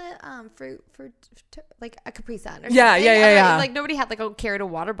what was the fruit like a Capri Sun or something. Yeah. Like nobody had like carried a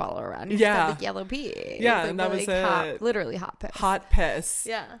water bottle around. You just had like yellow pee. Yeah, like, and that was hot, literally hot piss. Hot piss.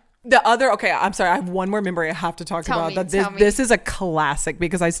 Yeah. Okay, I'm sorry. I have one more memory I have to talk about. This is a classic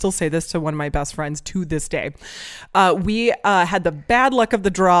because I still say this to one of my best friends to this day. We had the bad luck of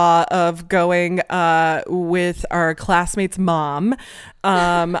the draw of going with our classmate's mom.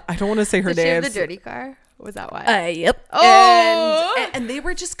 I don't want to say her name. Did she have the dirty car? Was that why? Yep. Oh. And they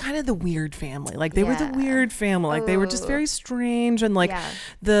were just kind of the weird family. Like they were the weird family. Like they were just very strange. And like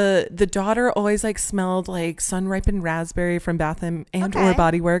the daughter always like smelled like sun ripened raspberry from Bath and or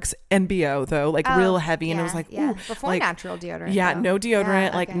Body Works. NBO though, like real heavy. And it was like, ooh, before like, natural deodorant. Yeah, though. no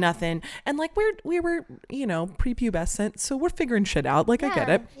deodorant, like nothing. And like we were, you know, prepubescent, so we're figuring shit out. Like I get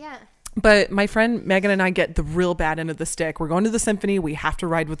it. Yeah. But my friend Megan and I get the real bad end of the stick. We're going to the symphony. We have to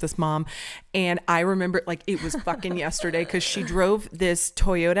ride with this mom. And I remember like it was fucking yesterday because she drove this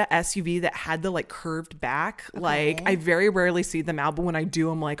Toyota SUV that had the like curved back. Okay. Like I very rarely see them out, but when I do,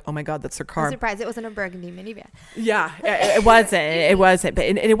 I'm like, oh my God, that's her car. I'm surprised it wasn't a burgundy minivan. Yeah, it wasn't. It wasn't. But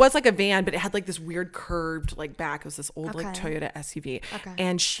and it was like a van, but it had like this weird curved like back. It was this old like Toyota SUV. Okay.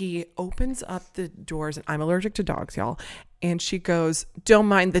 And she opens up the doors, and I'm allergic to dogs, y'all. And she goes, don't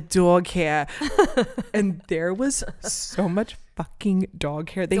mind the dog hair. And there was so much fucking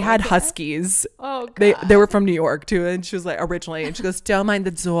dog hair. They had huskies. Oh, God. They were from New York, too. And she was like, originally. And she goes, don't mind the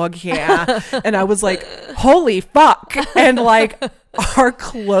dog hair. And I was like, holy fuck. And like, our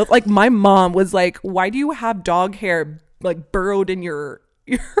clothes, like my mom was like, why do you have dog hair like burrowed in your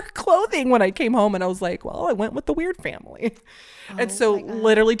clothing when I came home? And I was like, well, I went with the weird family. And so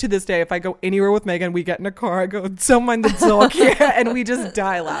literally to this day, if I go anywhere with Megan, we get in a car, I go, don't mind the dog here, and we just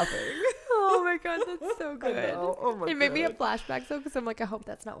die laughing. Oh my God, that's so good. It made me have flashbacks though, because I'm like, I hope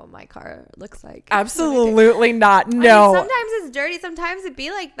that's not what my car looks like. Absolutely not. No. I mean, sometimes it's dirty. Sometimes it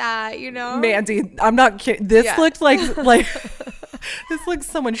be like that, you know? Mandy, I'm not kidding. This looked like this looks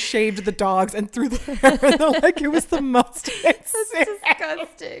someone shaved the dogs and threw the hair in there. Like it was the most That's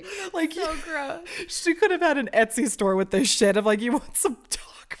disgusting. That's like so gross. She could have had an Etsy store with this shit of like, you want some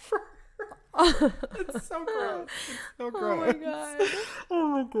dog fur? It's so gross. It's so gross. Oh my God. Oh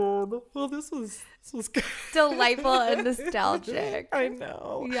my God. Well, this was good. Delightful and nostalgic. I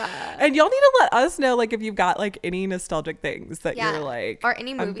know. Yeah. And y'all need to let us know like if you've got like any nostalgic things that you're like, or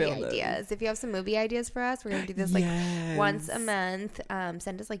any movie ideas. If you have some movie ideas for us, we're gonna do this like once a month.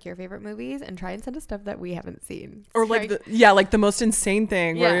 Send us like your favorite movies and try and send us stuff that we haven't seen. Or like the most insane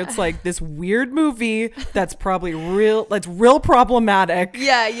thing where it's like this weird movie that's probably real problematic.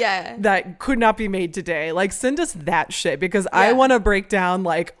 Yeah. That could not be made today. Like send us that shit because I want to break down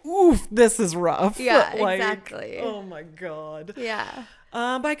like, oof, this is rough. Yeah, like, exactly. Oh my God. Yeah.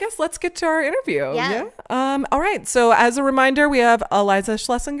 But I guess let's get to our interview. Yeah. All right. So as a reminder, we have Iliza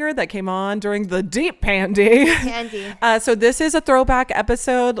Shlesinger that came on during the deep pandy. So this is a throwback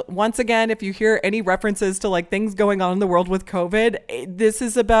episode. Once again, if you hear any references to like things going on in the world with COVID, this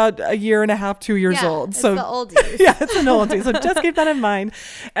is about a year and a half, 2 years old. It's so the oldies. Yeah, it's an oldie. So just keep that in mind.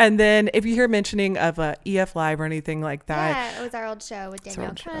 And then if you hear mentioning of EF Live or anything like that. Yeah, it was our old show with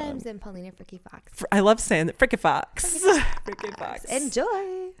Danielle Crimes and Paulina Fricky Fox. I love saying that. Fricky Fox. Fricky Fox. Enjoy.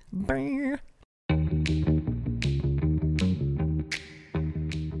 Bye.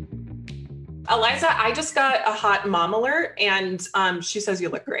 Iliza, I just got a hot mom alert, and she says you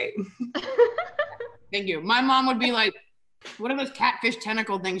look great. Thank you. My mom would be like, What are those catfish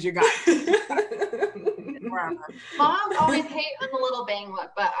tentacle things you got? Moms always hate on the little bang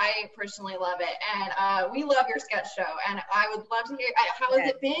look, but I personally love it. And we love your sketch show. And I would love to hear, how has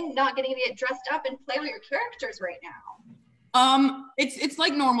it been not getting to get dressed up and play with your characters right now? It's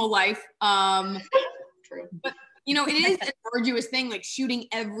like normal life. True. But you know, it is an arduous thing, like shooting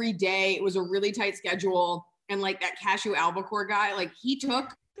every day. It was a really tight schedule. And like that Cashew Albacore guy, like he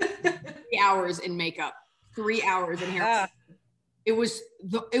took 3 hours in makeup, 3 hours in hair. It was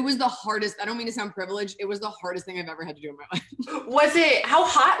the hardest. I don't mean to sound privileged. It was the hardest thing I've ever had to do in my life. Was it, how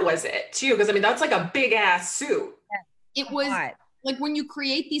hot was it too? Because I mean, that's like a big ass suit. It was hot. Like when you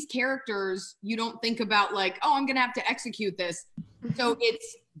create these characters, you don't think about like, oh, I'm going to have to execute this. So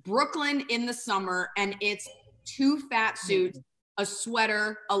it's Brooklyn in the summer and it's 2 fat suits, a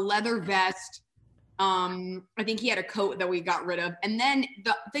sweater, a leather vest. I think he had a coat that we got rid of. And then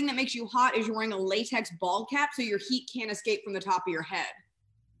the thing that makes you hot is you're wearing a latex bald cap so your heat can't escape from the top of your head.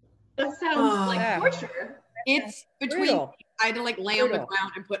 That sounds like torture. It's between, brutal. I had to like lay on the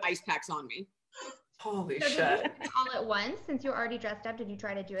ground and put ice packs on me. Holy shit. Did you do it all at once? Since you're already dressed up, did you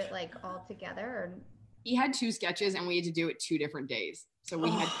try to do it like all together? Or? He had 2 sketches and we had to do it 2 different days. So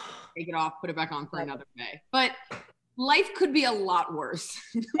we had to take it off, put it back on for another day. But life could be a lot worse.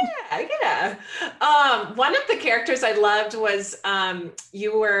 Yeah. One of the characters I loved was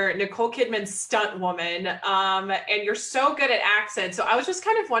you were Nicole Kidman's stunt woman, and you're so good at accents. So I was just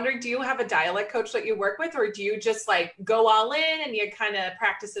kind of wondering, do you have a dialect coach that you work with, or do you just like go all in and you kind of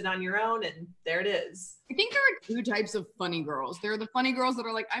practice it on your own and there it is? I think there are 2 types of funny girls. There are the funny girls that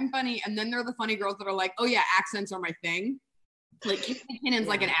are like, I'm funny, and then there are the funny girls that are like, oh yeah, accents are my thing. Like Kate McKinnon's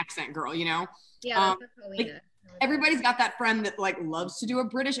like an accent girl, you know? Yeah, that's like, everybody's got that friend that like loves to do a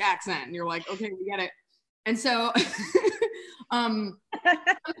British accent and you're like, okay, we get it. And so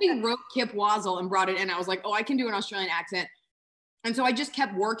somebody wrote Kip Wazzle and brought it in. I was like, oh, I can do an Australian accent. And so I just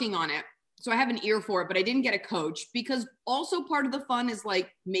kept working on it. So I have an ear for it, but I didn't get a coach because also part of the fun is like,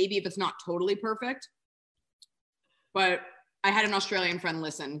 maybe if it's not totally perfect, but I had an Australian friend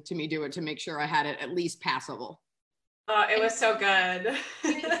listen to me do it to make sure I had it at least passable. Oh, it was so good.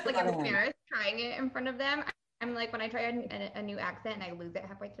 Like I'm embarrassed trying it in front of them. I'm like, when I try a new accent and I lose it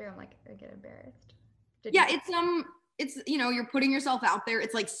halfway through, I'm like, I get embarrassed. It's you know, you're putting yourself out there.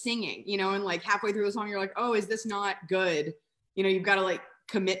 It's like singing, you know, and like halfway through the song, you're like, oh, is this not good? You know, you've got to like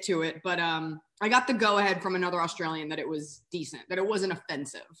commit to it. But I got the go ahead from another Australian that it was decent, that it wasn't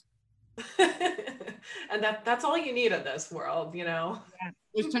offensive. And that's all you need in this world, you know,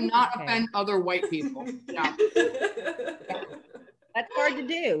 is to not offend other white people. Yeah. That's hard to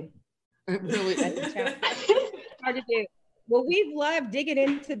do. It really is. Hard to do. Well, we've loved digging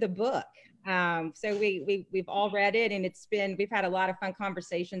into the book. So we've all read it, and we've had a lot of fun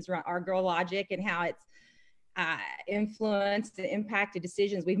conversations around Our Girl Logic and how it's influenced and impacted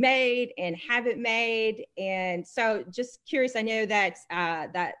decisions we've made and haven't made. And so just curious, I know that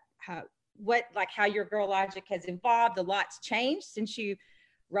how your Girl Logic has evolved. A lot's changed since you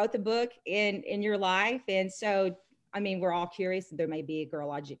wrote the book in your life. And so, I mean, we're all curious. There may be a Girl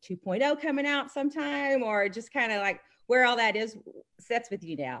Logic 2.0 coming out sometime, or just kind of like where all that sets with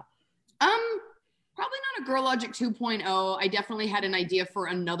you now. Probably not a Girl Logic 2.0. I definitely had an idea for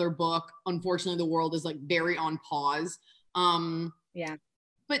another book. Unfortunately, the world is like very on pause. Yeah.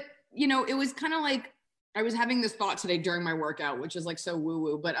 But you know, it was kind of like, I was having this thought today during my workout, which is like so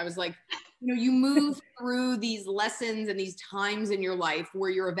woo-woo, but I was like, you know, you move through these lessons and these times in your life where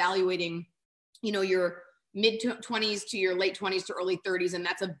you're evaluating, you know, your mid-20s to your late 20s to early 30s. And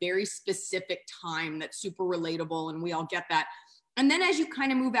that's a very specific time that's super relatable. And we all get that. And then as you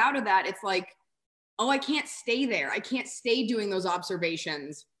kind of move out of that, it's like, oh, I can't stay there. I can't stay doing those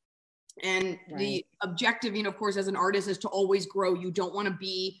observations. And the objective, you know, of course, as an artist is to always grow. You don't want to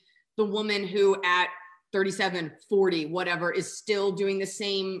be the woman who at 37, 40, whatever, is still doing the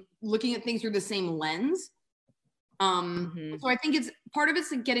same, looking at things through the same lens. So I think it's part of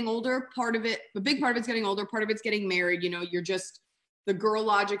it's getting older, part of it, a big part of it's getting older, part of it's getting married. You know, you're just the Girl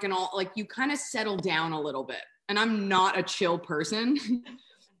Logic and all, like you kind of settle down a little bit. And I'm not a chill person.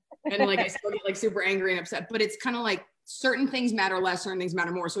 And like I still get like super angry and upset, but it's kind of like certain things matter less, certain things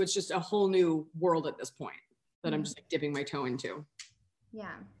matter more. So it's just a whole new world at this point that I'm just like dipping my toe into.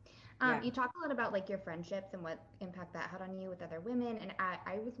 Yeah. You talk a lot about like your friendships and what impact that had on you with other women. And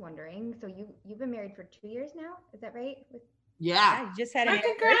I was wondering, so you've been married for 2 years now, is that right? Yeah. I just had an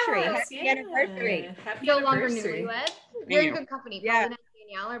anniversary. Happy anniversary. No longer newlyweds. You're in good company. Yeah. Paul and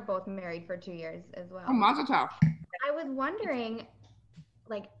Danielle are both married for 2 years as well. Oh, mazel tov. I was wondering,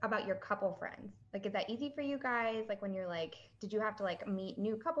 like, about your couple friends. Like, is that easy for you guys? Like, when you're like, did you have to like meet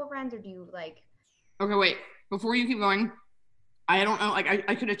new couple friends, or do you like? Okay, wait. Before you keep going, I don't know. Like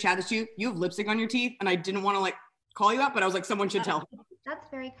I could have chatted to you. You have lipstick on your teeth, and I didn't want to like call you out, but I was like, someone should tell. That's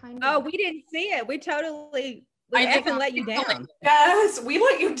very kind. Oh, of we didn't see it. We totally I effing didn't let you down. Yes, we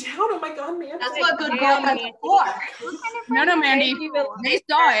let you down. Oh my God, man. That's what good Yeah, girlfriends man. are for. No, Mandy. They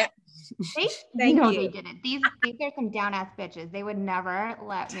saw it. They, Thank know you. they didn't. These are some down ass bitches. They would never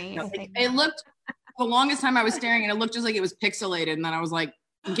let me. It looked the longest time I was staring, and it looked just like it was pixelated. And then I was like,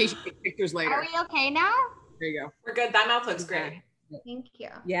 in case you take pictures later. Are we okay now? There you go. We're good. That mouth looks great. Thank you.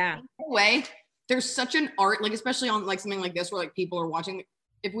 Yeah. By the way, there's such an art, like especially on like something like this where like people are watching.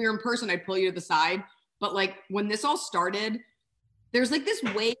 If we were in person, I'd pull you to the side. But like when this all started, there's like this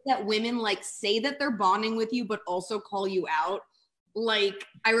way that women like say that they're bonding with you, but also call you out. Like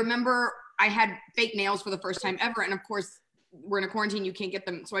I remember I had fake nails for the first time ever. And of course we're in a quarantine, you can't get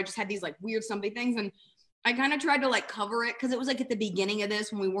them. So I just had these like weird something things. And I kind of tried to like cover it because it was like at the beginning of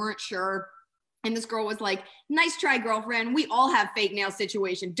this when we weren't sure. And this girl was like, nice try, girlfriend. We all have fake nail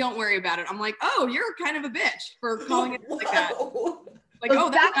situation. Don't worry about it. I'm like, oh, you're kind of a bitch for calling it like that. Like,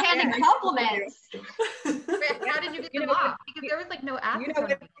 Those that's backhanded compliments. Wait, how did you get them off? Because there was like no acid. You know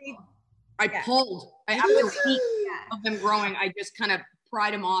what? I pulled. After a week of them growing, I just kind of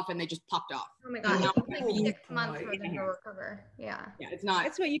pried them off and they just popped off. Oh my God. No. It's like 6 months for them to recover. Yeah. Yeah, it's not.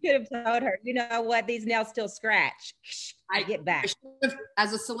 That's what you could have told her. You know what? These nails still scratch. I get I back. should have,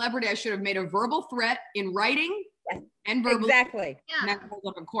 as a celebrity, I should have made a verbal threat in writing and verbally, Exactly. and Yeah. then hold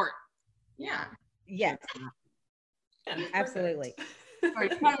up in court. Yeah. Yes, absolutely. Sorry,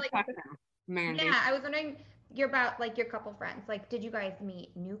 Mandy. Yeah. I was wondering you're about like your couple friends. Like, did you guys meet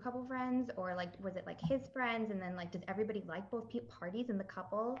new couple friends or like, was it like his friends? And then like, does everybody like both parties in the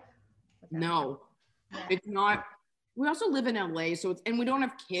couple? What's that No, like? it's not. We also live in LA, so it's, and we don't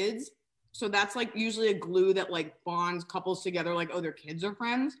have kids. So that's like usually a glue that like bonds couples together, like, oh, their kids are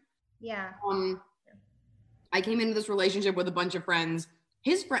friends. Yeah. I came into this relationship with a bunch of friends.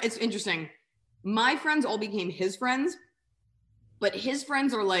 His friend, it's interesting. My friends all became his friends, but his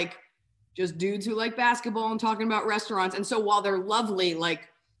friends are like just dudes who like basketball and talking about restaurants. And so while they're lovely, like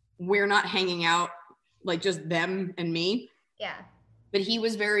we're not hanging out like just them and me. Yeah. But he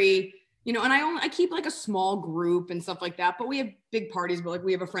was very, you know, and I keep like a small group and stuff like that, but we have big parties. But like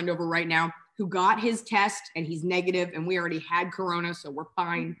we have a friend over right now who got his test and he's negative, and we already had Corona, so we're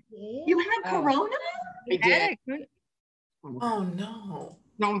fine. You had Corona? I did. Oh no.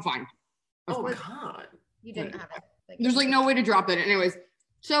 No, I'm fine. Oh God. You didn't have it. There's like no way to drop it. Anyways,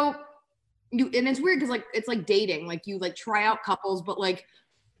 so you, and it's weird because like it's like dating, like you like try out couples, but like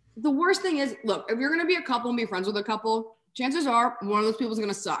the worst thing is, look, if you're gonna be a couple and be friends with a couple, chances are one of those people is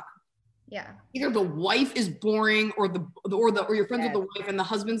gonna suck. Yeah. Either the wife is boring, or or you're friends with the wife and the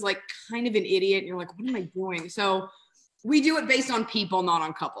husband's like kind of an idiot. And you're like, what am I doing? So we do it based on people, not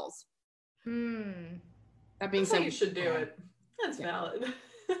on couples. That being That's how said, you should do it. That's valid.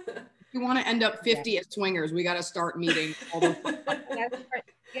 if you want to end up 50 as swingers, we got to start meeting all those.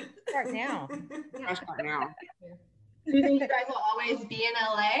 Start now. Gotta start now. Do you think you guys will always be in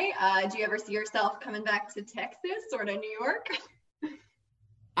LA? Do you ever see yourself coming back to Texas or to New York?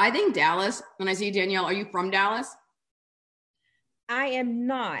 I think Dallas. When I see Danielle, are you from Dallas? I am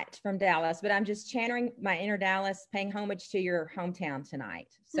not from Dallas, but I'm just channeling my inner Dallas, paying homage to your hometown tonight.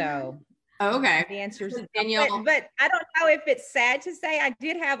 So Okay. the answer is Danielle. but I don't know if it's sad to say I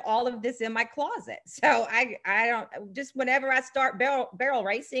did have all of this in my closet. So I don't, just whenever I start barrel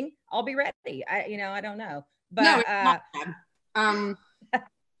racing, I'll be ready. I don't know. But No, it's not bad.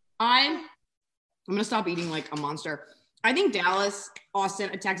 I'm gonna stop eating like a monster. I think Dallas,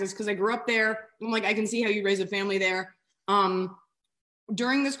 Austin, Texas, because I grew up there. I'm like, I can see how you raise a family there.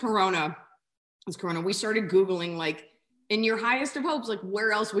 During this corona, we started Googling like, in your highest of hopes, like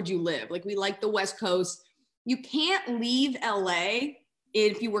where else would you live? Like we like the West Coast. You can't leave LA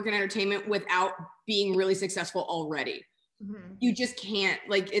if you work in entertainment without being really successful already. Mm-hmm. You just can't,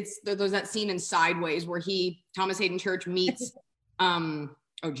 like there's that scene in Sideways where Thomas Hayden Church meets, oh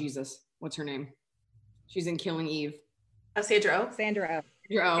Jesus, what's her name? She's in Killing Eve. Sandra Oh.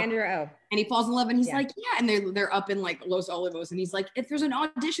 Sandra And he falls in love and he's Yeah. like, yeah. And they're up in like Los Olivos. And he's like, if there's an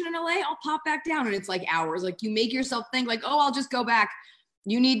audition in LA, I'll pop back down. And it's like hours. Like you make yourself think like, oh, I'll just go back.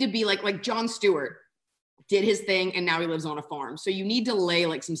 You need to be like Jon Stewart did his thing and now he lives on a farm. So you need to lay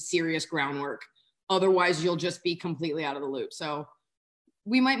like some serious groundwork. Otherwise you'll just be completely out of the loop. So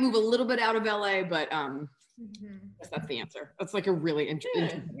we might move a little bit out of LA, but that's the answer. That's like a really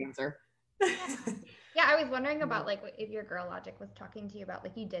interesting answer. Yeah, I was wondering about like if your girl logic was talking to you about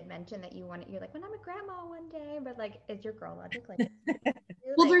like you did mention that you're like when I'm a grandma one day, but like is your girl logic like?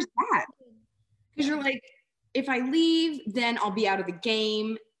 Well, there's that because you're like, if I leave, then I'll be out of the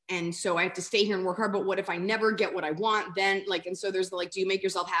game, And so I have to stay here and work hard. But what if I never get what I want? Then like, and so there's the, like, do you make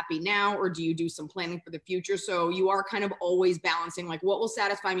yourself happy now, or do you do some planning for the future? So you are kind of always balancing like what will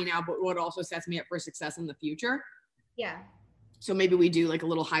satisfy me now, but what also sets me up for success in the future. Yeah. So maybe we do like a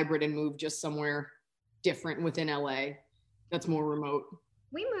little hybrid and move just somewhere different within LA that's more remote.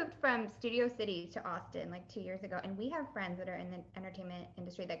 We moved from Studio City to Austin like 2 years ago, and we have friends that are in the entertainment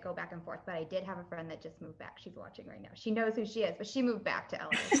industry that go back and forth. But I did have a friend that just moved back. She's watching right now. She knows who she is, but she moved back to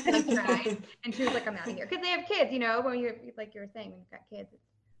LA. That's right. And she was like, I'm out of here. Because they have kids, you know, when you're, like you were saying, when you've got kids, it's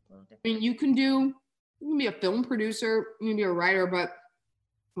a little different. I mean, you can be a film producer, you can be a writer, but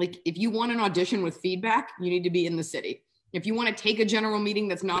like if you want an audition with feedback, you need to be in the city. If you want to take a general meeting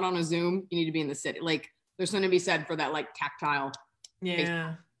that's not on a Zoom, you need to be in the city. Like there's something to be said for that, like tactile.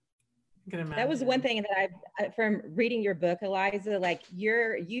 Yeah. That was one thing that from reading your book, Eliza, like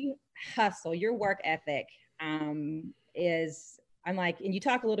you hustle, your work ethic is, I'm like, and you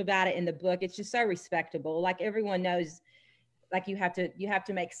talk a little about it in the book. It's just so respectable. Like everyone knows, like you have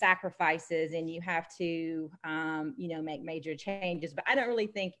to make sacrifices and you have to, make major changes. But I don't really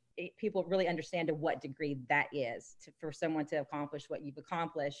think people really understand to what degree that is for someone to accomplish what you've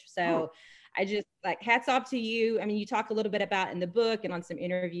accomplished. So I just like hats off to you. I mean, you talk a little bit about in the book and on some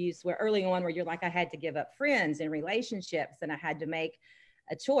interviews where early on where you're like, I had to give up friends and relationships and I had to make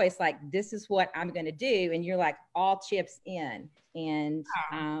a choice. Like, this is what I'm going to do. And you're like all chips in. And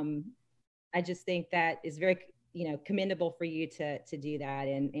I just think that is very, commendable for you to do that.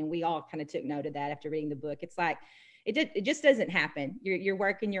 And we all kind of took note of that after reading the book. It's like, it just doesn't happen. You're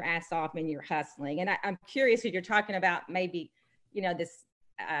working your ass off and you're hustling. And I'm curious if you're talking about maybe, this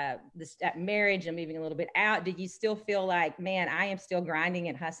marriage and moving a little bit out. Did you still feel like, man, I am still grinding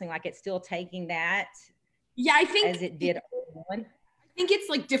and hustling? Like it's still taking that? Yeah, I think as it did. I think it's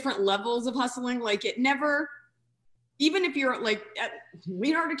like different levels of hustling. Like it never, even if you're like at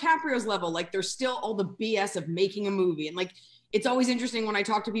Leonardo DiCaprio's level, like there's still all the BS of making a movie. And like, it's always interesting when I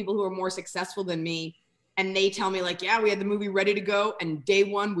talk to people who are more successful than me and they tell me like, yeah, we had the movie ready to go and day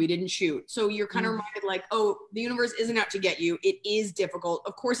one we didn't shoot. So you're kind of reminded like, oh, the universe isn't out to get you. It is difficult.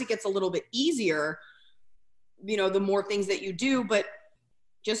 Of course it gets a little bit easier, the more things that you do, but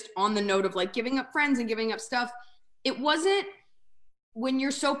just on the note of like giving up friends and giving up stuff, it wasn't, when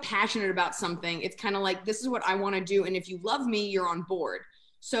you're so passionate about something, it's kind of like, this is what I want to do. And if you love me, you're on board.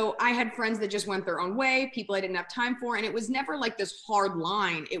 So I had friends that just went their own way, people I didn't have time for. And it was never like this hard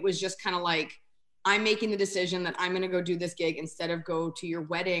line. It was just kind of like, I'm making the decision that I'm going to go do this gig instead of go to your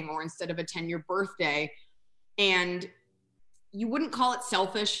wedding or instead of attend your birthday. And you wouldn't call it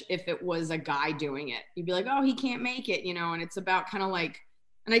selfish if it was a guy doing it. You'd be like, oh, he can't make it, and it's about kind of like,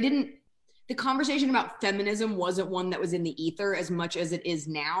 and the conversation about feminism wasn't one that was in the ether as much as it is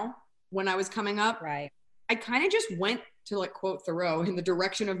now when I was coming up. Right. I kind of just went, to like quote Thoreau, in the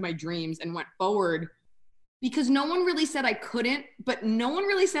direction of my dreams and went forward because no one really said I couldn't, but no one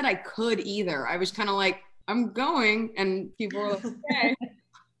really said I could either. I was kind of like, I'm going, and people were like, okay.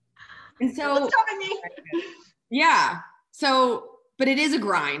 And so, yeah. So, but it is a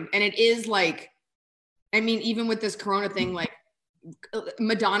grind, and it is like, I mean, even with this Corona thing, like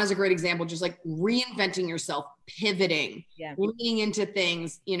Madonna's a great example, just like reinventing yourself, pivoting, leaning into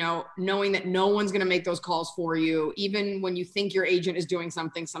things, knowing that no one's going to make those calls for you. Even when you think your agent is doing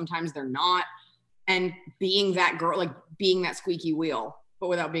something, sometimes they're not. And being that girl, like being that squeaky wheel, but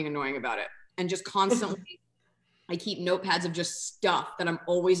without being annoying about it. And just constantly, I keep notepads of just stuff that I'm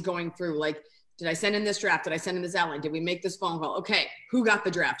always going through. Like, did I send in this draft? Did I send in this outline? Did we make this phone call? Okay, who got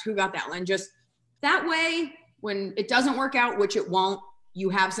the draft? Who got that line? Just that way, when it doesn't work out, which it won't, you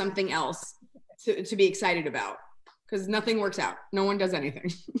have something else to be excited about, because nothing works out. No one does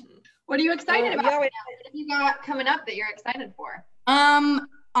anything. What are you excited about? What have you got coming up that you're excited for?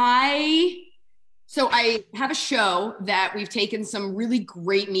 So I have a show that we've taken some really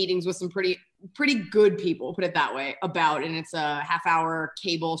great meetings with some pretty good people, put it that way, about, and it's a half-hour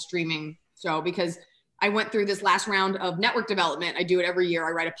cable streaming show because I went through this last round of network development. I do it every year.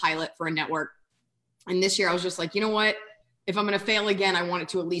 I write a pilot for a network. And this year I was just like, you know what? If I'm going to fail again, I want it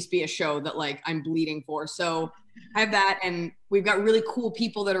to at least be a show that like I'm bleeding for. So I have that, and we've got really cool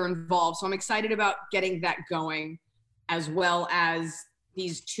people that are involved. So I'm excited about getting that going, as well as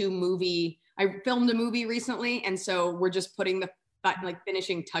these I filmed a movie recently. And so we're just putting the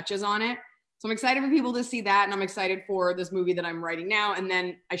finishing touches on it. So I'm excited for people to see that. And I'm excited for this movie that I'm writing now. And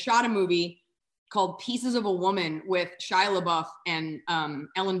then I shot a movie called Pieces of a Woman with Shia LaBeouf and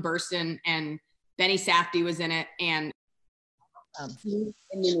Ellen Burstyn, and Benny Safdie was in it. And in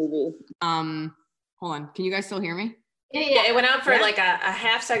the movie. Hold on. Can you guys still hear me? Yeah, it went out for like a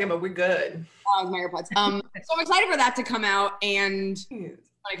half second, but we're good. Oh, my AirPods. So I'm excited for that to come out. And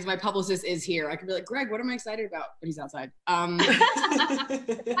because my publicist is here. I could be like, Greg, what am I excited about? But he's outside. Hi,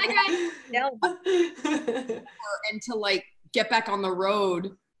 Greg. And to like get back on the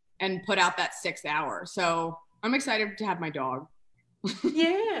road and put out that 6th hour. So I'm excited to have my dog.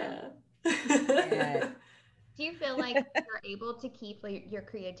 Yeah. Do you feel like you're able to keep like, your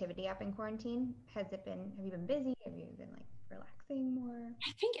creativity up in quarantine? Have you been busy? Have you been like relaxing more?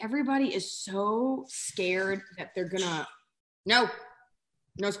 I think everybody is so scared that they're gonna, no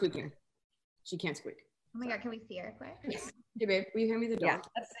squeaking. She can't squeak. Oh my God, can we see her quick? Yes. Hey babe, will you hand me the dog? Yeah,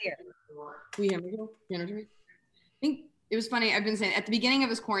 let's see her. Will you hand me the dog? Hand her to me? I think it was funny. I've been saying at the beginning of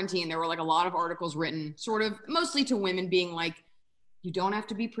this quarantine, there were like a lot of articles written sort of mostly to women being like, you don't have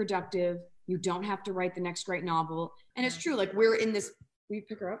to be productive. You don't have to write the next great novel. And it's true. Like we're in this, will you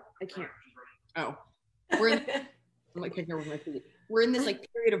pick her up? I can't. Oh, I'm like picking her with my feet. We're in this like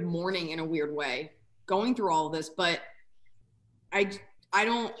period of mourning in a weird way, going through all of this, but I'm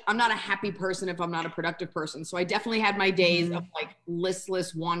not a happy person if I'm not a productive person. So I definitely had my days of like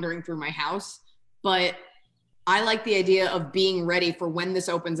listless wandering through my house, but I like the idea of being ready for when this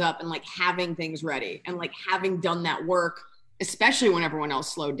opens up and like having things ready and like having done that work, especially when everyone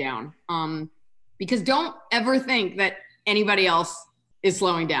else slowed down. Because don't ever think that anybody else is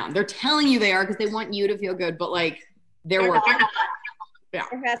slowing down. They're telling you they are because they want you to feel good, but like they're working. Yeah.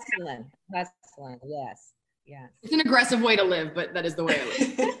 They're hustling, yes. Yes. It's an aggressive way to live, but that is the way I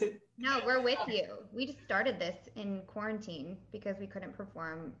live. No, we're with you. We just started this in quarantine because we couldn't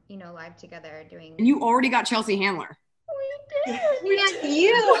perform, live together doing. And you already got Chelsea Handler. We did. We got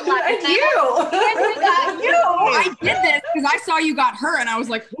you. I did this because I saw you got her and I was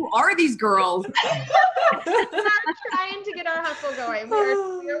like, who are these girls? We're trying to get our hustle going.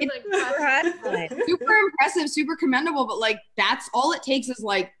 We're like hustling. Super impressive, super commendable, but like that's all it takes is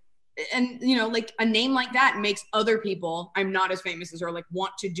like, and like a name like that makes other people, I'm not as famous as her, like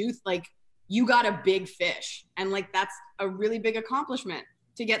want to do, like you got a big fish. And like, that's a really big accomplishment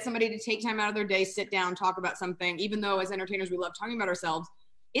to get somebody to take time out of their day, sit down, talk about something, even though as entertainers, we love talking about ourselves.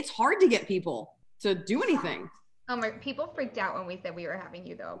 It's hard to get people to do anything. Oh my, people freaked out when we said we were having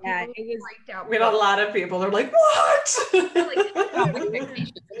you though. Yeah, People it was freaked out. We had a lot of people. They're like, what? Okay.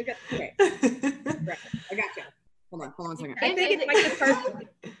 I got you. Hold on a second. I think it's like the first.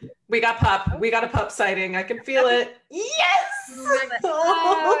 We got pup. We got a pup sighting. I can feel it. Yes.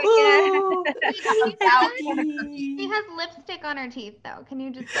 Oh, She has lipstick on her teeth though. Can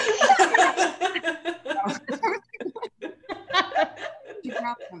you just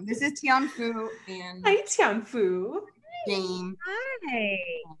This is Tianfu and Hi, Tianfu. Jane. Hi.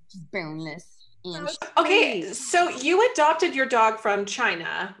 She's boneless. And Okay, so you adopted your dog from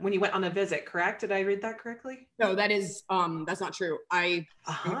China when you went on a visit, correct? Did I read that correctly? no, that is that's not true.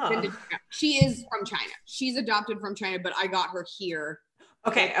 Uh-huh. She is from China. She's adopted from China, but I got her here.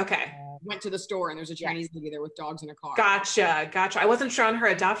 Okay. Went to the store and there's a Chinese lady there with dogs in a car. Gotcha. I wasn't sure on her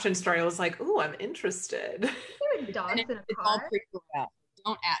adoption story. I was like, ooh, I'm interested. dogs in a It's all car? pretty cool.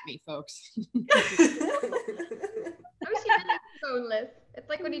 Don't at me, folks. Oh, she is boneless. It's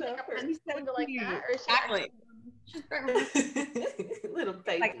like when you take a pencil and go like that, or she Exactly. Little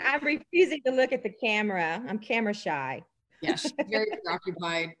baby. Like I'm refusing to look at the camera. I'm camera shy. Yeah, she's very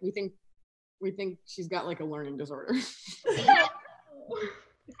preoccupied. We think she's got like a learning disorder.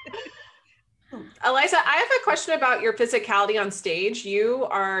 Eliza, I have a question about your physicality on stage. You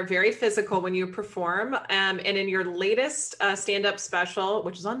are very physical when you perform. And in your latest stand-up special,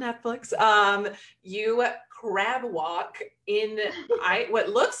 which is on Netflix, you crab walk in what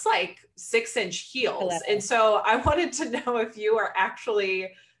looks like 6-inch heels. And so I wanted to know if you are actually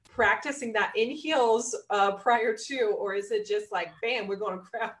practicing that in heels prior to, or is it just like, bam, we're going to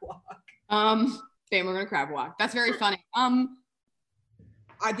crab walk? Bam, we're gonna crab walk. That's very funny.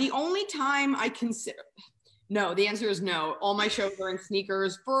 The only time I consider, no, the answer is no. All my shows are in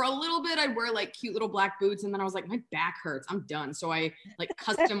sneakers. For a little bit, I'd wear like cute little black boots. And then I was like, my back hurts. I'm done. So I like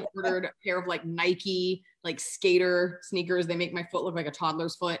custom ordered a pair of like Nike, like skater sneakers. They make my foot look like a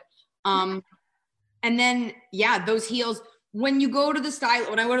toddler's foot. And then, yeah, those heels, when you go to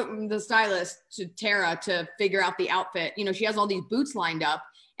when I went to the stylist, to Tara, to figure out the outfit, she has all these boots lined up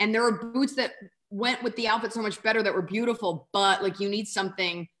and there are boots that went with the outfit so much better that were beautiful, but like you need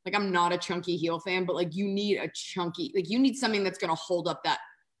something, like I'm not a chunky heel fan, but like you need you need something that's going to hold up that.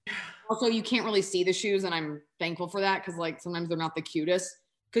 Also, you can't really see the shoes and I'm thankful for that because like sometimes they're not the cutest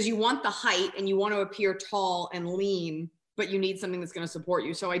because you want the height and you want to appear tall and lean, but you need something that's going to support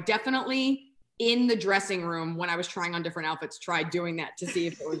you. So I definitely in the dressing room when I was trying on different outfits, tried doing that to see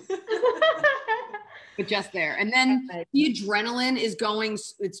if it was. but just there. And then the adrenaline is going,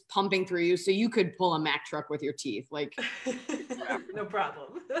 it's pumping through you. So you could pull a Mack truck with your teeth. Like, no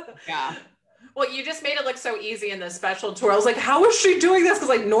problem. Yeah. Well, you just made it look so easy in this special tour. I was like, how is she doing this? Because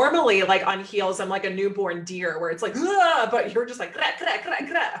like normally like on heels, I'm like a newborn deer where it's like, but you're just like,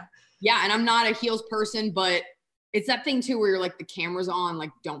 yeah. And I'm not a heels person, but it's that thing too, where you're like, the camera's on,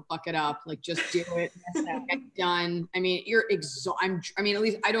 like, don't fuck it up. Like, just do it. Get it done. I mean, you're I mean, at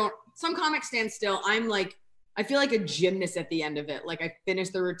least I don't, some comics stand still. I'm like, I feel like a gymnast at the end of it. Like I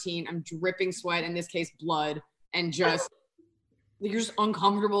finished the routine. I'm dripping sweat, in this case, blood, and just, you're just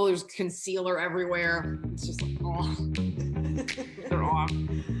uncomfortable. There's concealer everywhere. It's just like, oh, they're off.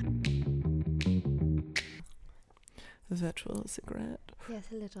 Virtual cigarette. Yes,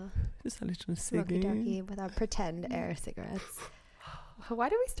 a little. Just a little Smoky ciggy. darky with our pretend air cigarettes. Why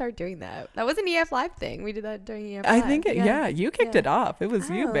did we start doing that? That was an EF Live thing. We did that during EF Live. I think, you kicked it off. It was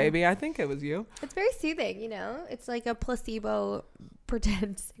you, Oh. baby. I think it was you. It's very soothing, you know? It's like a placebo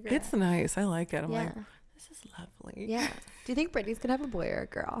pretend cigarette. It's nice. I like it. I'm yeah. like, this is lovely. Yeah. Do you think Brittany's going to have a boy or a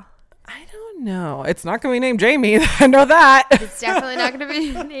girl? I don't know. It's not going to be named Jamie. I know that. It's definitely not going to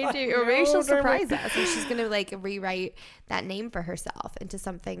be named Jamie. Or maybe she'll surprise us and she's going to like rewrite that name for herself into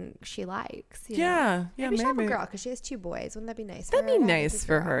something she likes. You know? Yeah. Maybe she'll have a girl because she has 2 boys. Wouldn't that be nice? That'd be nice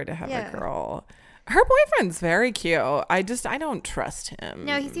for her to have a girl. Her boyfriend's very cute. I don't trust him.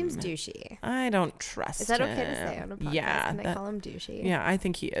 No, he seems douchey. I don't trust him. Is that okay to say on a podcast? Yeah. Can I call him douchey? Yeah, I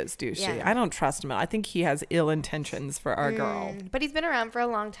think he is douchey. Yeah. I don't trust him. I think he has ill intentions for our girl. But he's been around for a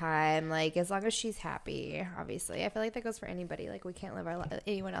long time. Like, as long as she's happy, obviously. I feel like that goes for anybody. Like, we can't live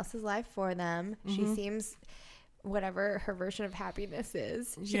anyone else's life for them. She seems whatever her version of happiness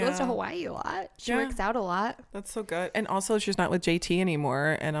is. She goes to Hawaii a lot. She works out a lot. That's so good. And also, she's not with JT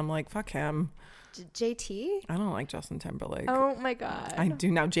anymore. And I'm like, fuck him. JT? I don't like Justin Timberlake. Oh my God. I do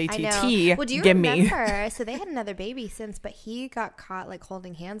now. I JTT. know. Well, do you give remember? me. So they had another baby since, but he got caught like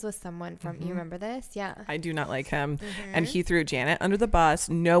holding hands with someone from. You remember this? Yeah. I do not like him. And he threw Janet under the bus.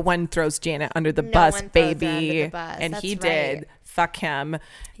 No one throws Janet under the bus, one throws her baby. under the bus. And That's he right. did. Fuck him.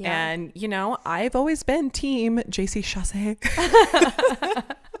 Yeah. And, you know, I've always been team JC Chasez.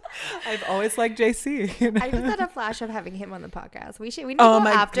 I've always liked JC. You know? I just had a flash of having him on the podcast. We need to Oh go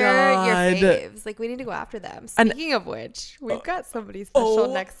my after God. your faves. Like, we need to go after them. Speaking of which, we've got somebody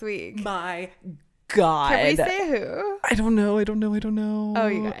special next week. My God. Can we say who? I don't know. Oh,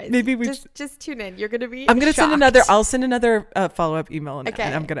 you guys. Maybe we just tune in. You're gonna be. I'm gonna send shocked. another. I'll send another follow-up email and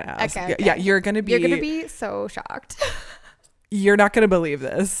I'm gonna ask. Okay. Yeah, you're gonna be so shocked. You're not gonna believe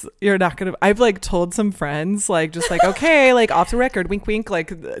this. I've like told some friends, like, just like, okay, like, off the record, wink wink,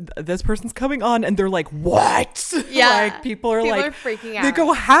 like, this person's coming on, and they're like, what? Yeah. Like, people are freaking out. they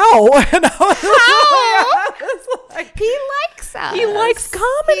go, how? And I was like, He likes us. He likes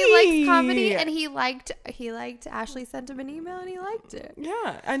comedy. He likes comedy, and he liked Ashley sent him an email, and he liked it.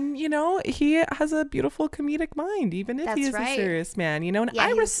 yeah, and you know, he has a beautiful comedic mind, even if he That's is right. a serious man, you know, and Yeah, I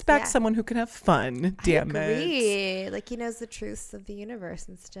he's- respect yeah. someone who can have fun. Damn I it. agree. Like, he knows the truths of the universe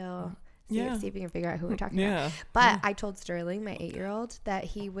and still see if we can figure out who we're talking Yeah. about. But I told Sterling, my 8-year-old, that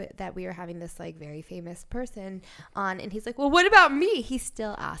that we were having this like very famous person on, and he's like, well, what about me? He's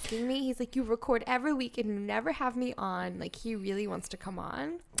still asking me. He's like, you record every week and you never have me on. Like, he really wants to come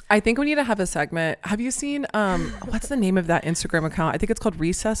on. I think we need to have a segment. Have you seen what's the name of that Instagram account? I think it's called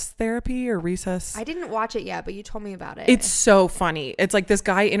Recess Therapy or Recess. I didn't watch it yet, but you told me about it. It's so funny. It's like this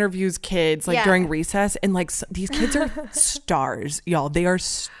guy interviews kids like Yeah. during recess, and like these kids are stars, y'all. They are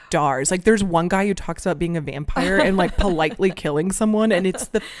stars. Like, there's one guy who talks about being a vampire and like politely killing someone, and it's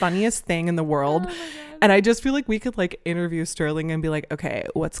the funniest thing in the world. And I just feel like we could like interview Sterling and be like, okay,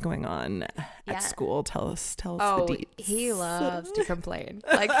 what's going on Yeah. at school? Tell us the deets. He loves to complain.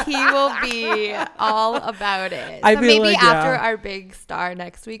 Like, he will be all about it. I So feel maybe like, after yeah. our big star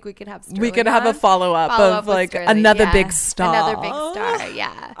next week, we could have Sterling We could have a on. follow-up of with like Sterling. another Yeah. big star. Another big star,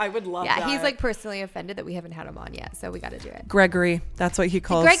 yeah. I would love Yeah, that. he's like personally offended that we haven't had him on yet, so we got to do it. Gregory. That's what he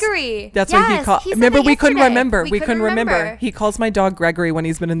calls Gregory. That's what he Yes, called. he said Remember, that we couldn't yesterday. remember. We We couldn't couldn't remember. remember. He calls my dog Gregory when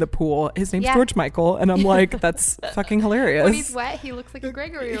he's been in the pool. His name's Yeah. George Michael, and I'm like, that's fucking hilarious. When he's wet, he looks like a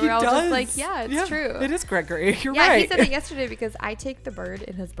Gregory. He We're all does. just like, yeah, it's true. It is Gregory. You're Yeah, right. he said it yesterday because I take the bird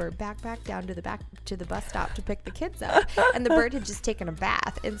in his bird backpack down to the bus stop to pick the kids up, and the bird had just taken a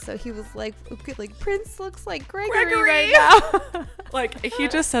bath, and so he was like Prince looks like Gregory right now. Like, he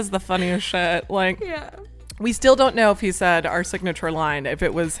just says the funniest shit. Like, Yeah. we still don't know if he said our signature line, if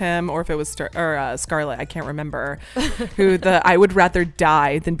it was him or if it was Scarlett. I can't remember. Who I would rather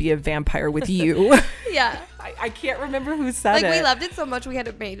die than be a vampire with you. Yeah. I can't remember who said Like it. we loved it so much we had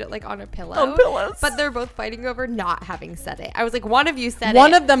it made like on a pillow. On pillows. But they're both fighting over not having said it. I was like, one of you said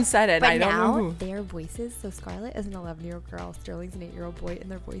One it. of them said it. But I don't know now who. their voices, so Scarlett is an 11-year-old girl, Sterling's an 8-year-old boy, and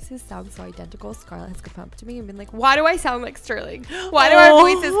their voices sound so identical. Scarlett has come up to me and been like, why do I sound like Sterling? Why do our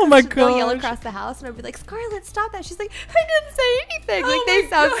voices? Oh my They'll yell gosh. across the house and I'll be like, Scarlett, stop that. She's like, I didn't say anything. Like they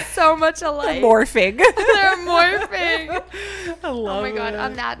sound so much alike. Morphing. They're morphing. I love Oh my god! it.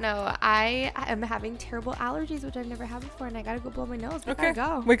 On that note, I am having terrible allergies, which I've never had before, and I gotta go blow my nose. We gotta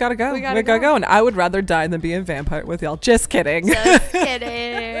go. We gotta go. We We gotta gotta go. go. And I would rather die than be a vampire with y'all. Just kidding. Just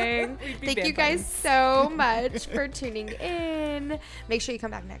kidding. We'd be Thank you guys so much for tuning in. Make sure you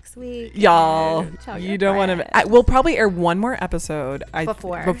come back next week. Y'all, and tell you your don't want friends. to. We'll probably air one more episode.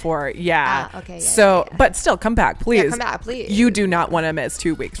 Before? Yeah. Ah, okay, yeah, So, yeah. but still, come back, please. Yeah, come back, please. You do not want to miss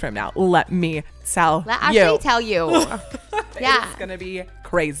 2 weeks from now. Let me tell Let you. Ashley tell you. Yeah. It's gonna be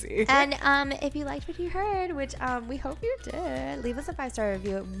crazy. And if you liked what you heard, which we hope you did, leave us a 5-star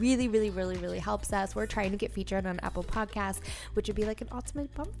review. It really, really, really, really helps us. We're trying to get featured on Apple Podcasts, which would be like an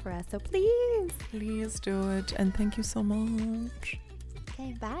ultimate bump for us. So please. Please do it. And thank you so much.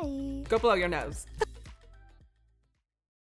 Okay, bye. Go blow your nose.